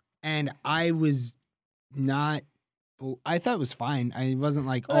Sal, and I was not. I thought it was fine. I wasn't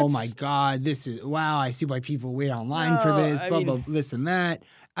like, oh my God, this is wow. I see why people wait online for this. Blah, this and that.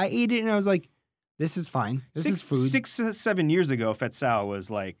 I ate it and I was like, this is fine. This is food. 6-7 years ago, Fetsal was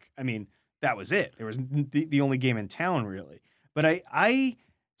like, I mean, that was it. There was the only game in town, really. But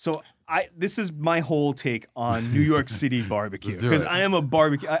this is my whole take on New York City barbecue Let's do because it. I am a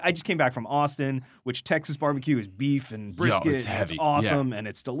barbecue. I just came back from Austin, which Texas barbecue is beef and brisket. it's heavy. It's awesome and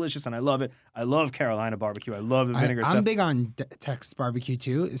it's delicious and I love it. I love Carolina barbecue. I love the vinegar stuff. I'm big on Texas barbecue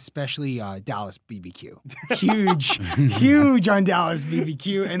too, especially Dallas BBQ. Huge on Dallas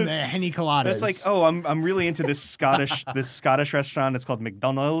BBQ and the Henny Coladas. That's like, oh, I'm really into this Scottish restaurant. It's called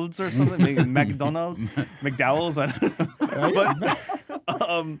McDonald's or something. McDonald's, McDowell's. I don't know.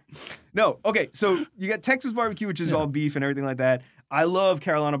 But no, okay. So you got Texas barbecue, which is all beef and everything like that. I love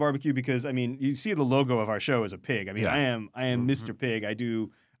Carolina barbecue because I mean, you see the logo of our show as a pig. I mean, I am Mr. Pig. I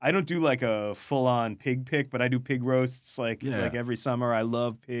don't do like a full on pig pick, but I do pig roasts like every summer. I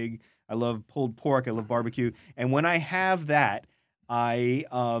love pig. I love pulled pork. I love barbecue. And when I have that, I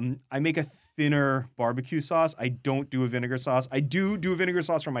make a thinner barbecue sauce. I don't do a vinegar sauce. I do a vinegar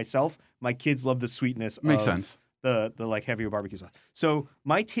sauce for myself. My kids love the sweetness. Makes sense. The like heavier barbecue sauce. So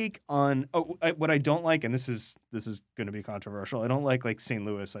my take on what I don't like, and this is going to be controversial. I don't like St.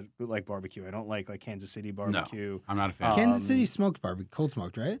 Louis. I like barbecue. I don't like Kansas City barbecue. No, I'm not a fan. Kansas City smoked barbecue, cold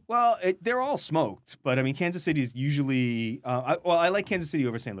smoked, right? Well, they're all smoked, but I mean Kansas City is usually. I like Kansas City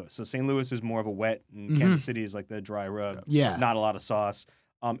over St. Louis. So St. Louis is more of a wet, and Kansas City is like the dry rub. Yeah. Not a lot of sauce.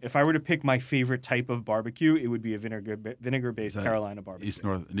 If I were to pick my favorite type of barbecue, it would be a vinegar-based Carolina barbecue.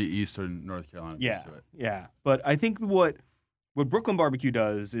 Eastern North Carolina. Yeah. But I think what Brooklyn barbecue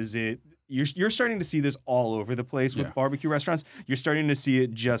does is you're starting to see this all over the place with barbecue restaurants. You're starting to see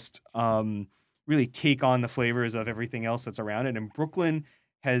it just really take on the flavors of everything else that's around it. And Brooklyn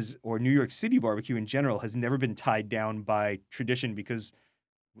or New York City barbecue in general has never been tied down by tradition because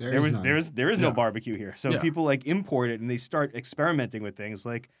there is no barbecue here. So people import it and they start experimenting with things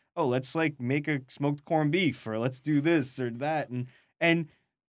like, oh, let's make a smoked corned beef or let's do this or that. And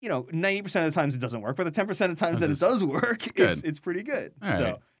 90% of the times it doesn't work, but the 10% of the times that it does work, it's pretty good. All so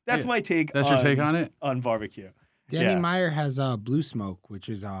right. that's my take. That's your take on it? On barbecue. Danny Meyer has Blue Smoke, which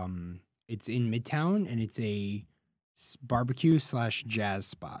is it's in Midtown and it's a barbecue / jazz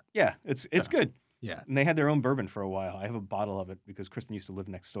spot. Yeah, it's good. Yeah. And they had their own bourbon for a while. I have a bottle of it because Kristen used to live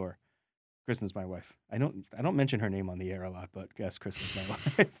next door. Kristen's my wife. I don't mention her name on the air a lot, but guess Kristen's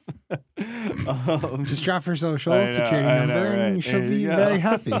my wife. Just drop her social security number and she'll be very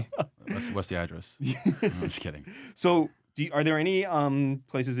happy. What's the address? I'm just kidding. So are there any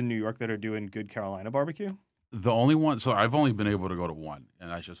places in New York that are doing good Carolina barbecue? The only one, so I've only been able to go to one, and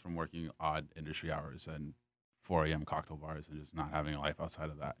that's just from working odd industry hours and 4 a.m. cocktail bars and just not having a life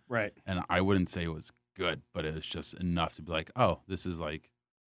outside of that. Right. And I wouldn't say it was good, but it was just enough to be like, oh, this is like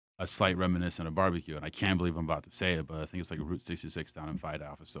a slight reminiscent of barbecue. And I can't believe I'm about to say it, but I think it's like Route 66 down in Fida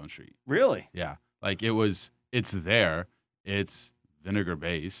off of Stone Street. Really? Yeah. Like it's there. It's vinegar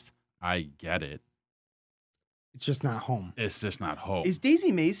based. I get it. It's just not home. It's just not home. Is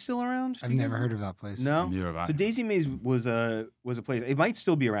Daisy Mays still around? I've never heard of that place. No. Neither have I. So Daisy Mays was a place. It might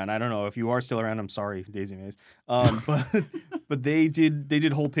still be around. I don't know if you are still around. I'm sorry, Daisy Mays. But they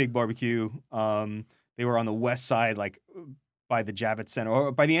did whole pig barbecue. They were on the west side, like by the Javits Center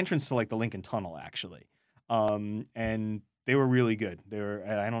or by the entrance to like the Lincoln Tunnel, actually. And they were really good.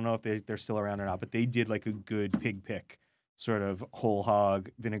 I don't know if they're still around or not, but they did like a good pig pick. Sort of whole hog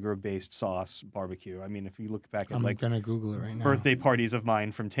vinegar-based sauce barbecue. I mean, if you look back at I'm gonna Google it right now. Birthday parties of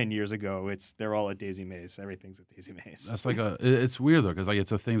mine from 10 years ago, they're all at Daisy Mays. Everything's at Daisy Mays. That's like it's weird though, because like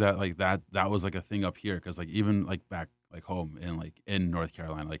it's a thing that like that was like a thing up here, because like even like back like home in North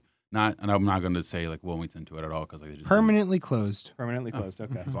Carolina, like not, and I'm not going to say like Wilmington to it at all, because like they just permanently closed. Permanently closed.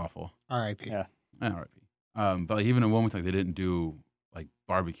 Okay, it's awful. R.I.P. Yeah, R.I.P. But like even in Wilmington, like, they didn't do like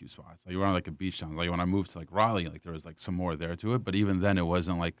barbecue spots. Like you were on like a beach town. Like when I moved to like Raleigh, like there was like some more there to it. But even then, it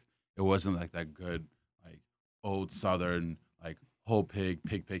wasn't like that good like old Southern like whole pig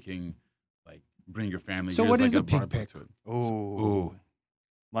picking, like bring your family. So Here's, what like, is a pig pick? Ooh,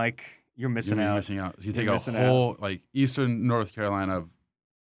 Mike, you're missing out. You're missing out. So you take a whole like Eastern North Carolina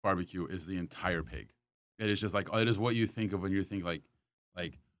barbecue is the entire pig. It is just like it is what you think of when you think like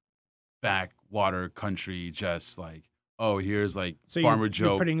backwater country, just like. Oh, here's like Farmer Joe.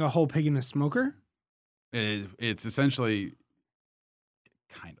 You're putting a whole pig in a smoker? It's essentially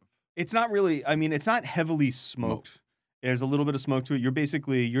kind of. It's not really. I mean, it's not heavily smoked. There's a little bit of smoke to it.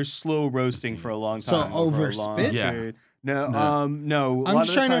 You're slow roasting for a long time. So over spit? Period. No. No. I'm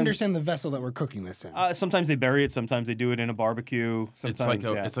just trying to understand the vessel that we're cooking this in. Sometimes they bury it. Sometimes they do it in a barbecue. Sometimes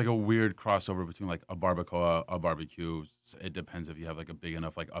it's like a weird crossover between like a barbacoa, a barbecue. It depends if you have like a big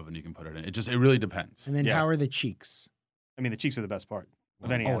enough like oven you can put it in. It really depends. And then how are the cheeks? I mean, the cheeks are the best part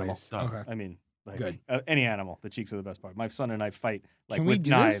of any animal. Okay. I mean, like good. Any animal, the cheeks are the best part. My son and I fight like can we with do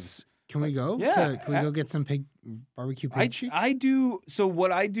knives. This? Can we go? Yeah. Can we go get some barbecue pig cheeks? I do. So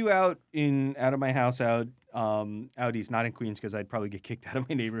what I do out of my house out east, not in Queens, because I'd probably get kicked out of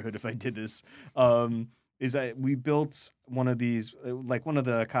my neighborhood if I did this. Is that we built one of these, like one of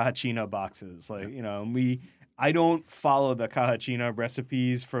the cajachina boxes, like and I don't follow the cajachina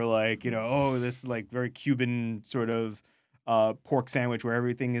recipes for like this like very Cuban sort of pork sandwich where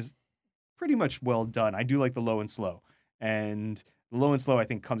everything is pretty much well done. I do like the low and slow, and the low and slow I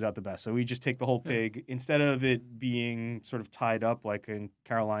think comes out the best. So we just take the whole pig instead of it being sort of tied up like in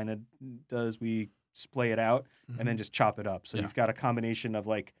Carolina does. We splay it out and then just chop it up. So you've got a combination of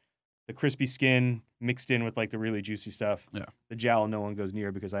like the crispy skin mixed in with like the really juicy stuff. Yeah. The jowl no one goes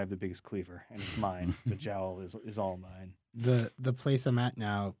near because I have the biggest cleaver and it's mine. The jowl is all mine. The place I'm at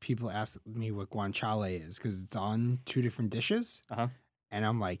now, people ask me what guanciale is because it's on 2 different dishes. And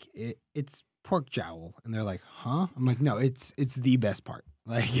I'm like, it's pork jowl. And they're like, huh? I'm like, no, it's the best part.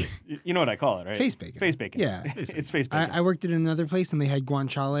 Like, you know what I call it, right? Face bacon. Face bacon. Yeah. It's face bacon. I worked at another place and they had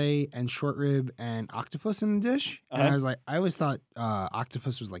guanciale and short rib and octopus in the dish. And I was like, I always thought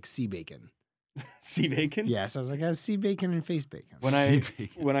octopus was like sea bacon. Sea bacon? Yeah, so I was like, I have sea bacon and face bacon.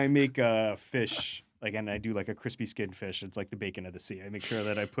 When I make fish, like, and I do like a crispy skinned fish, it's like the bacon of the sea. I make sure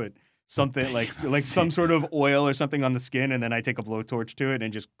that I put something like some sort of oil or something on the skin, and then I take a blowtorch to it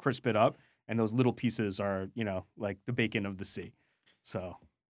and just crisp it up. And those little pieces are, like the bacon of the sea. So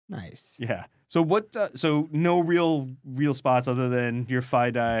nice. Yeah. So what? So no real spots other than your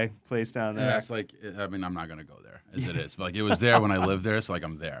Fidei place down there. Yeah, it's like I'm not gonna go there as it is. But like it was there when I lived there, so like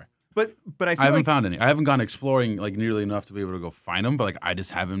I'm there. But I haven't found any. I haven't gone exploring like nearly enough to be able to go find them. But like I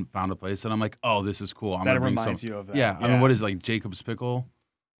just haven't found a place that I'm like, oh, this is cool. I'm that gonna bring reminds some. you of that. Yeah. I mean, what is it, like Jacob's Pickle,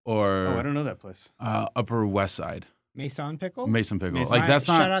 or I don't know that place. Upper West Side. Mason Pickle? Mason Pickle. Like that's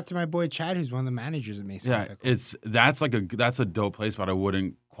not. Shout out to my boy Chad, who's one of the managers at Mason Pickle. Yeah, that's a dope place, but I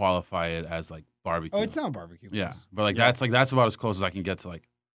wouldn't qualify it as like barbecue. Oh, it's not a barbecue place. Yeah, but like that's about as close as I can get to like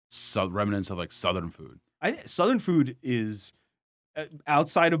remnants of like Southern food. Southern food is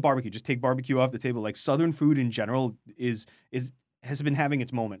outside of barbecue. Just take barbecue off the table. Like Southern food in general has been having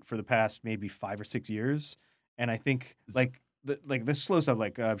its moment for the past maybe 5 or 6 years, and I think the slow stuff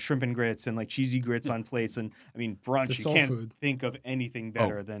like shrimp and grits and like cheesy grits on plates, and I mean brunch. You can't think of anything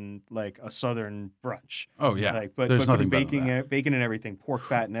better than like a Southern brunch. Oh yeah, like, but there's nothing bacon, better than bacon and everything, pork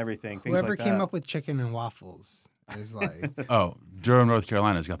fat and everything. Whoever things like came that. up with chicken and waffles is like Durham, North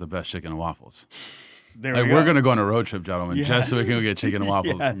Carolina's got the best chicken and waffles. We're gonna go on a road trip, gentlemen, just so we can go get chicken and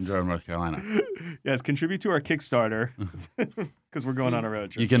waffles from Durham, North Carolina. Yes, contribute to our Kickstarter because we're going on a road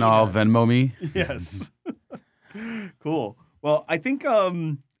trip. You can all Venmo me. Yes. Cool. Well, I think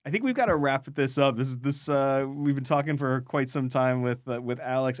we've got to wrap this up. This we've been talking for quite some time with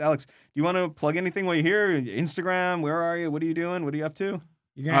Alex. Alex, do you want to plug anything while you're here? Instagram? Where are you? What are you doing? What are you up to?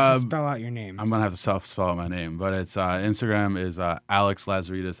 You're gonna have to spell out your name. I'm gonna have to spell out my name, but it's Instagram is Alex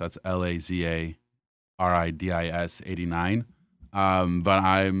Lazaridis. That's LAZARIDIS 89. But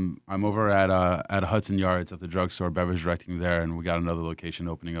I'm over at Hudson Yards at the drugstore, beverage directing there, and we got another location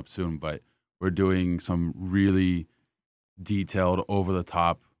opening up soon. But we're doing some really detailed, over the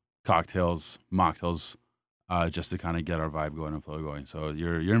top cocktails, mocktails, just to kind of get our vibe going and flow going. So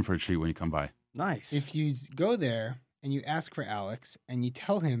you're in for a treat when you come by. Nice. If you go there and you ask for Alex and you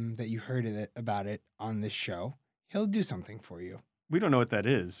tell him that you heard about it on this show, he'll do something for you. We don't know what that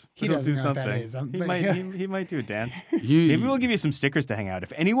is. He doesn't know what that is. He might do a dance. Maybe Maybe we'll give you some stickers to hang out.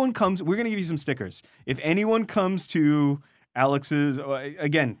 If anyone comes, we're going to give you some stickers. If anyone comes to Alex's,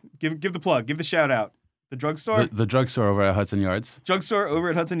 again, give the plug, give the shout out. The drugstore? The drugstore over at Hudson Yards. Drugstore over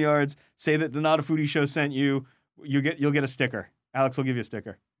at Hudson Yards. Say that the NotAFoodie show sent you. You'll get a sticker. Alex will give you a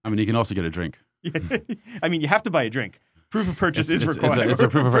sticker. I mean, you can also get a drink. I mean, you have to buy a drink. Proof of purchase is required. It's a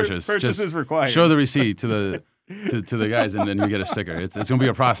proof of purchase. Purchase is required. Show the receipt to the guys, and then you get a sticker. It's going to be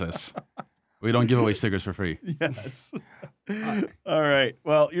a process. We don't give away stickers for free. Yes. All right.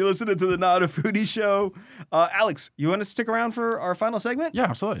 Well, you're listening to the NotAFoodie show. Alex, you want to stick around for our final segment? Yeah,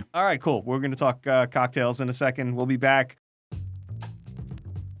 absolutely. All right, cool. We're going to talk cocktails in a second. We'll be back.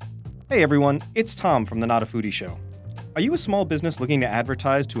 Hey, everyone. It's Tom from the NotAFoodie show. Are you a small business looking to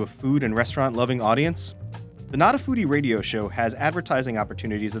advertise to a food and restaurant-loving audience? The NotAFoodie radio show has advertising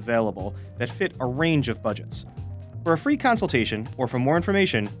opportunities available that fit a range of budgets. For a free consultation or for more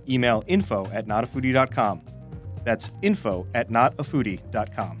information, email info@notafoodie.com. That's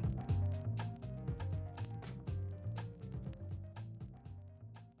info@notafoodie.com.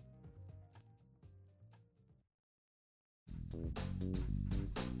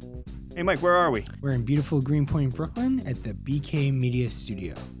 Hey, Mike, where are we? We're in beautiful Greenpoint, Brooklyn at the BK Media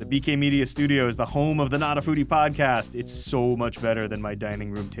Studio. The BK Media Studio is the home of the NotAFoodie podcast. It's so much better than my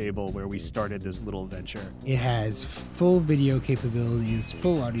dining room table where we started this little venture. It has full video capabilities,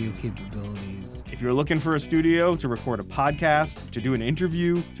 full audio capabilities. If you're looking for a studio to record a podcast, to do an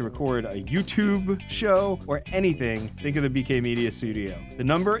interview, to record a YouTube show, or anything, think of the BK Media Studio. The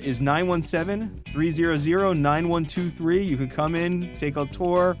number is 917-300-9123. You can come in, take a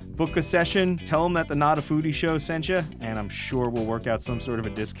tour, book a session, tell them that the NotAFoodie show sent you, and I'm sure we'll work out some sort of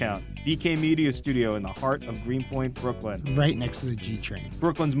a discount. BK Media Studio in the heart of Greenpoint, Brooklyn. Right next to the G train.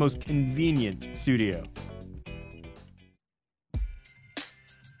 Brooklyn's most convenient studio.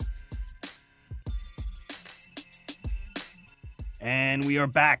 And we are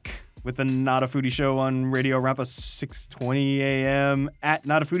back with the NotAFoodie show on Radio Rampa 6:20 a.m. at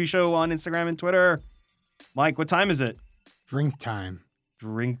NotAFoodie show on Instagram and Twitter. Mike, what time is it? Drink time.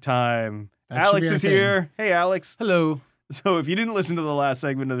 Drink time. That Alex should be is our thing. here. Hey, Alex. Hello. So if you didn't listen to the last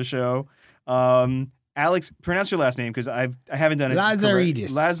segment of the show, Alex, pronounce your last name because I haven't done it.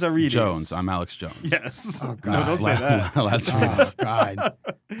 Lazaridis. correct. Lazaridis. Jones. I'm Alex Jones. Yes. Oh, No, God. don't say that. Lazaridis. Oh, God.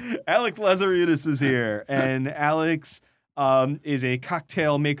 Alex Lazaridis is here, and Alex is a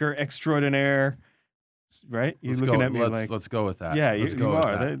cocktail maker extraordinaire. Right? You're looking at me like, let's go with that. yeah, Let's you go with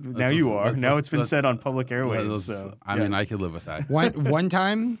are. that. Now you are. Now it's been said on public airwaves. let's- So I mean, I could live with that. One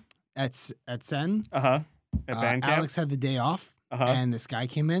time at Sen, at band camp. Alex had the day off, Uh-huh. and this guy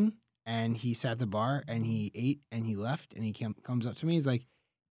came in, and he sat at the bar, and he ate, and he left, and he comes up to me. He's like,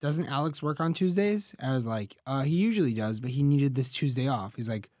 "Doesn't Alex work on Tuesdays?" I was like, "He usually does, but he needed this Tuesday off." He's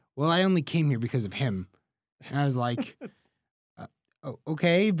like, "Well, I only came here because of him." And I was like,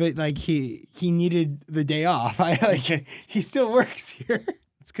 "Okay, but like he needed the day off. He still works here."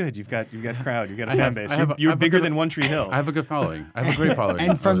 It's good. You've got crowd. You've got a I fan have- base. I have- You're I have a bigger good- than One Tree Hill. I have a good following. I have a great following.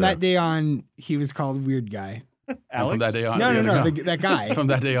 And from over that there. day on, he was called Weird Guy. And Alex. from that day on, No, yeah, that guy. From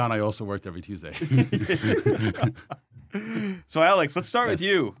that day on, I also worked every Tuesday. So Alex, let's start with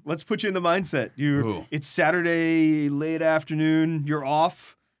you. Let's put you in the mindset. Ooh. It's Saturday late afternoon. You're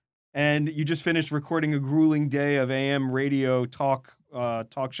off, and you just finished recording a grueling day of AM radio talk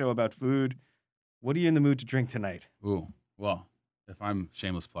show about food. What are you in the mood to drink tonight? Ooh, well, if I'm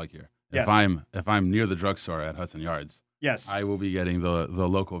shameless plug here, Yes. if I'm near the drugstore at Hudson Yards, Yes, I will be getting the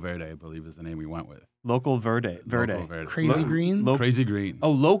Loco Verde, I believe is the name we went with. local Verde. Loco Verde. Crazy Green. Crazy Green. Oh,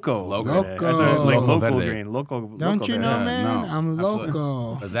 loco. Loco. Verde. I thought, like Loco local Verde. green. Local. Don't you Verde. know, Yeah, man? no, I'm absolutely.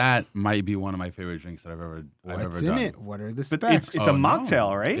 loco. But that might be one of my favorite drinks that I've ever What's done. in it? What are the But specs? it's a Oh, no.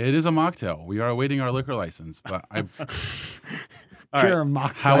 mocktail, right? It is a mocktail. We are awaiting our liquor license, but All Sure, right.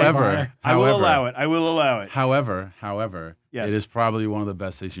 mock however, flavor. I will however, allow it. I will allow it. However, Yes. it is probably one of the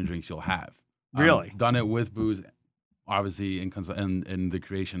best tasting drinks you'll have. Really? Done it with booze, obviously, in the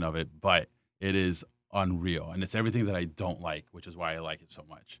creation of it, but it is unreal. And it's everything that I don't like, which is why I like it so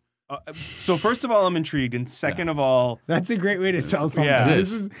much. So first of all, I'm intrigued, and second of all, That's a great way to sell something. Yeah. It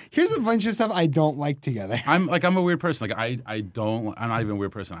This is. Here's a bunch of stuff I don't like together. I'm a weird person. Like I'm not even a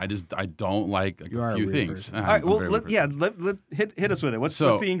weird person. I don't like You are a a few weird things. person. I'm all right. a Well, very weird person. hit us with it. What's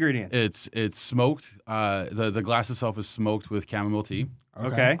So, the ingredients? It's smoked. The glass itself is smoked with chamomile tea.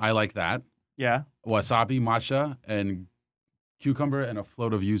 Okay. I like that. Yeah. Wasabi, matcha, and cucumber, and a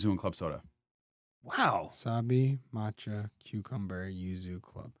float of yuzu and club soda. Wow. Wasabi, matcha, cucumber, yuzu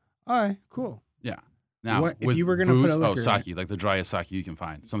club. All right, cool. Yeah. Now, What- if with you were gonna put booze, a liquor in sake, like the driest sake you can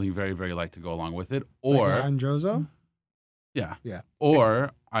find, something very, very light to go along with it, Like or Androzo? yeah, Yeah.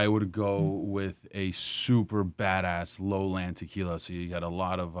 or I would go with a super badass lowland tequila. So you got a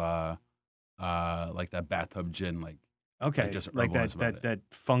lot of like that bathtub gin, like Okay. just Like herbalness about it. that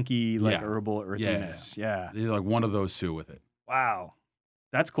funky, like Yeah. herbal Yeah, yeah, earthiness. Yeah. like one of those two with it. Wow.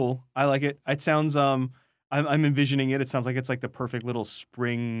 That's cool. I like it. It sounds I'm envisioning it. It sounds like it's like the perfect little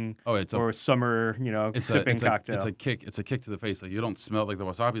spring Oh, it's a or summer, sipping cocktail. It's a kick. It's a kick to the face. Like you don't smell like the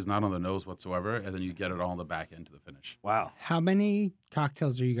wasabi's not on the nose whatsoever, and then you get it all on the back end to the finish. Wow. How many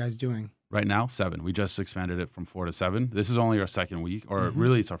cocktails are you guys doing? Right now, 7. We just expanded it from 4 to 7. This is only our second week, or Mm-hmm.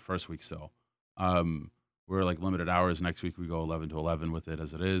 really, it's our first week still. We're like limited hours. Next week we go 11 to 11 with it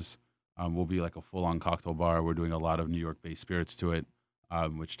as it is. We'll be like a full-on cocktail bar. We're doing a lot of New York-based spirits to it,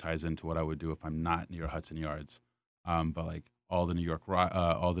 which ties into what I would do if I'm not near Hudson Yards. But like all the New York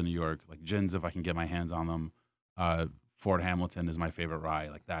like gins, if I can get my hands on them. Fort Hamilton is my favorite rye.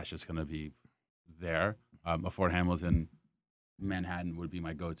 Like that's just gonna be there. A Fort Hamilton Manhattan would be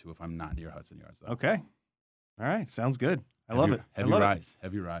my go-to if I'm not near Hudson Yards. Though. Okay. All right. Sounds good. I love it. I Heavy love it. rise.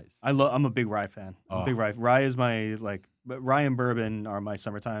 Heavy rise. I'm a big rye fan. I'm a Oh. big rye. Rye is my but rye and bourbon are my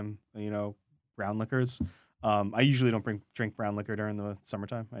summertime, brown liquors. I usually don't drink brown liquor during the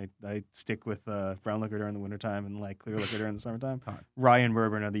summertime. I stick with brown liquor during the wintertime and like clear liquor during the summertime. Rye and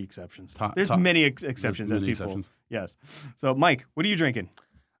bourbon are the exceptions. There's many exceptions as people. Yes. So, Mike, what are you drinking?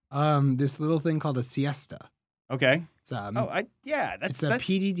 This little thing called a siesta. Okay. It's a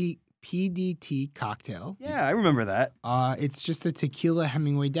PDT cocktail. Yeah, I remember that. It's just a tequila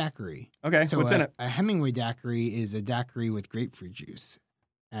Hemingway daiquiri. Okay, so what's in it? A Hemingway daiquiri is a daiquiri with grapefruit juice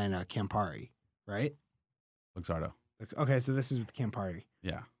and Campari, right? Luxardo. Okay, so this is with Campari.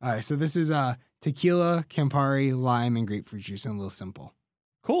 Yeah. All right, so this is tequila, Campari, lime, and grapefruit juice, and a little simple.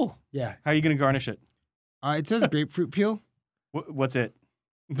 Cool. Yeah. How are you going to garnish it? It says grapefruit peel. What's it?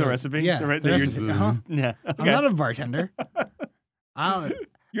 The recipe? Yeah, the recipe. Yeah. Okay. I'm not a bartender.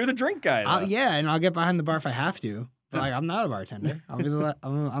 You're the drink guy. Yeah, and I'll get behind the bar if I have to. But like, I'm not a bartender. I'll be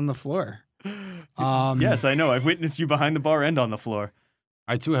I'm on the floor. Yes, I know. I've witnessed you behind the bar and on the floor.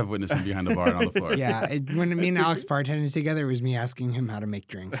 I too have witnessed him behind the bar and on the floor. Yeah, when me and Alex bartended together, it was me asking him how to make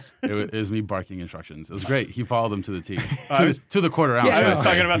drinks. It was me barking instructions. It was great. He followed them to the T, to the quarter ounce. Yeah, I was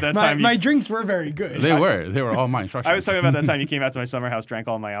talking about that time. My drinks were very good. They were all my instructions. I was talking about that time you came out to my summer house, drank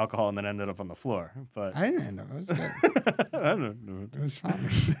all my alcohol, and then ended up on the floor. But I didn't end up. It was good. I don't know. It was fine.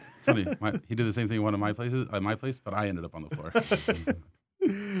 It's funny. He did the same thing at one of my places, but I ended up on the floor.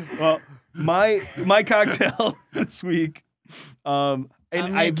 Well, my cocktail this week.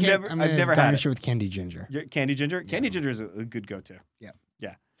 I've never had it with candy ginger. Candy ginger? Candy ginger is a good go-to. Yeah.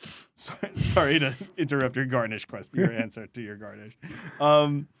 Yeah. Sorry to interrupt your garnish your answer to your garnish.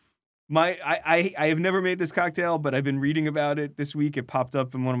 I have never made this cocktail, but I've been reading about it this week. It popped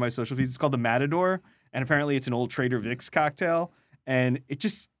up in one of my social feeds. It's called the Matador, and apparently it's an old Trader Vic's cocktail, and it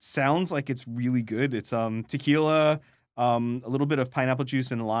just sounds like it's really good. It's tequila, a little bit of pineapple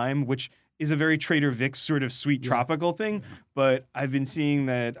juice and lime, which is a very Trader Vic's sort of sweet tropical thing, but I've been seeing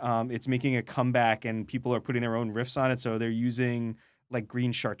that it's making a comeback and people are putting their own riffs on it. So they're using like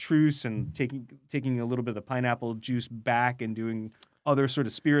green chartreuse and taking a little bit of the pineapple juice back and doing other sort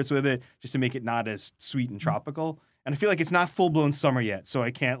of spirits with it just to make it not as sweet and tropical. And I feel like it's not full-blown summer yet, so I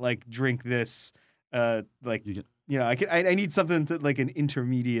can't like drink this I need something to like an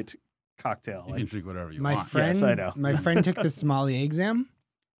intermediate cocktail. You can drink whatever you want. Yes, I know. My friend took the sommelier exam.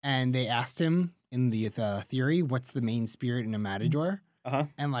 And they asked him in the theory, what's the main spirit in a matador?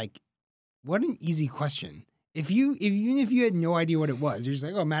 And like, what an easy question. Even if you had no idea what it was, you're just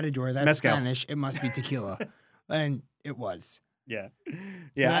like, oh, matador, that's Mezcal. Spanish. It must be tequila. And it was. Yeah. So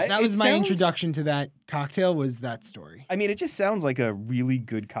that was my introduction to that cocktail was that story. I mean, it just sounds like a really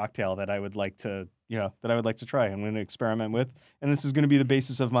good cocktail that I would like to, try. I'm going to experiment with. And this is going to be the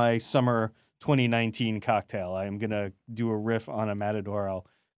basis of my summer 2019 cocktail. I'm going to do a riff on a matador. I'll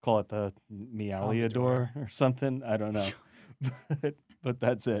call it the Mealiador or something. I don't know. but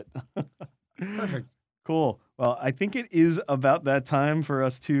that's it. Perfect. Cool. Well, I think it is about that time for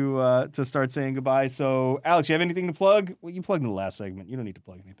us to start saying goodbye. So, Alex, you have anything to plug? Well, you plugged in the last segment. You don't need to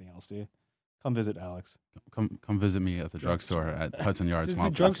plug anything else, do you? Come visit Alex. Come visit me at the drugstore at Hudson Yards. Does the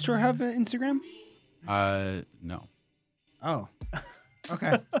drugstore have an Instagram? No. Oh.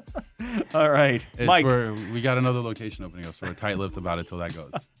 Okay. All right. Mike. We got another location opening up, so we're tight-lipped about it till that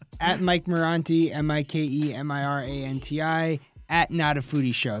goes. At Mike Miranti, MikeMiranti, at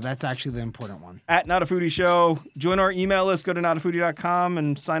NotAFoodie Show. That's actually the important one. At NotAFoodie Show. Join our email list. Go to notafoodie.com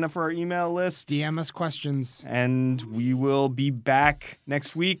and sign up for our email list. DM us questions. And we will be back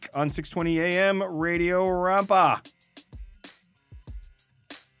next week on 6:20 a.m. Radio Rampa.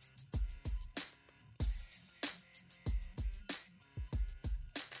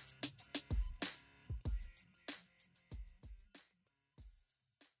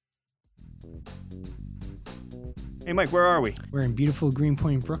 Hey, Mike, where are we? We're in beautiful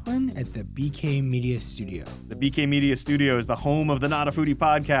Greenpoint, Brooklyn at the BK Media Studio. The BK Media Studio is the home of the NotAFoodie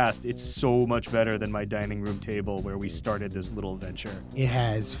podcast. It's so much better than my dining room table where we started this little venture. It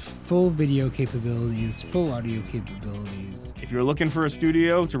has full video capabilities, full audio capabilities. If you're looking for a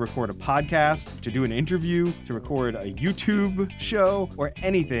studio to record a podcast, to do an interview, to record a YouTube show, or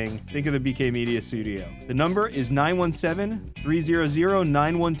anything, think of the BK Media Studio. The number is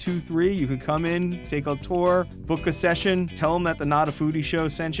 917-300-9123. You can come in, take a tour, book a session, tell them that the NotAFoodie Show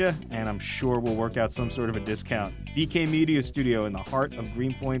sent you, and I'm sure we'll work out some sort of a discount. BK Media Studio in the heart of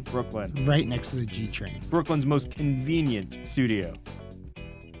Greenpoint, Brooklyn. Right next to the G train. Brooklyn's most convenient studio.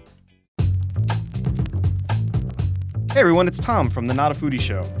 Hey everyone, it's Tom from the NotAFoodie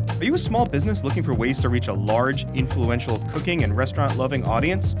Show. Are you a small business looking for ways to reach a large, influential cooking and restaurant-loving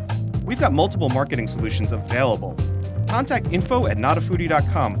audience? We've got multiple marketing solutions available. Contact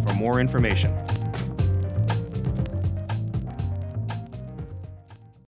info@notafoodie.com for more information.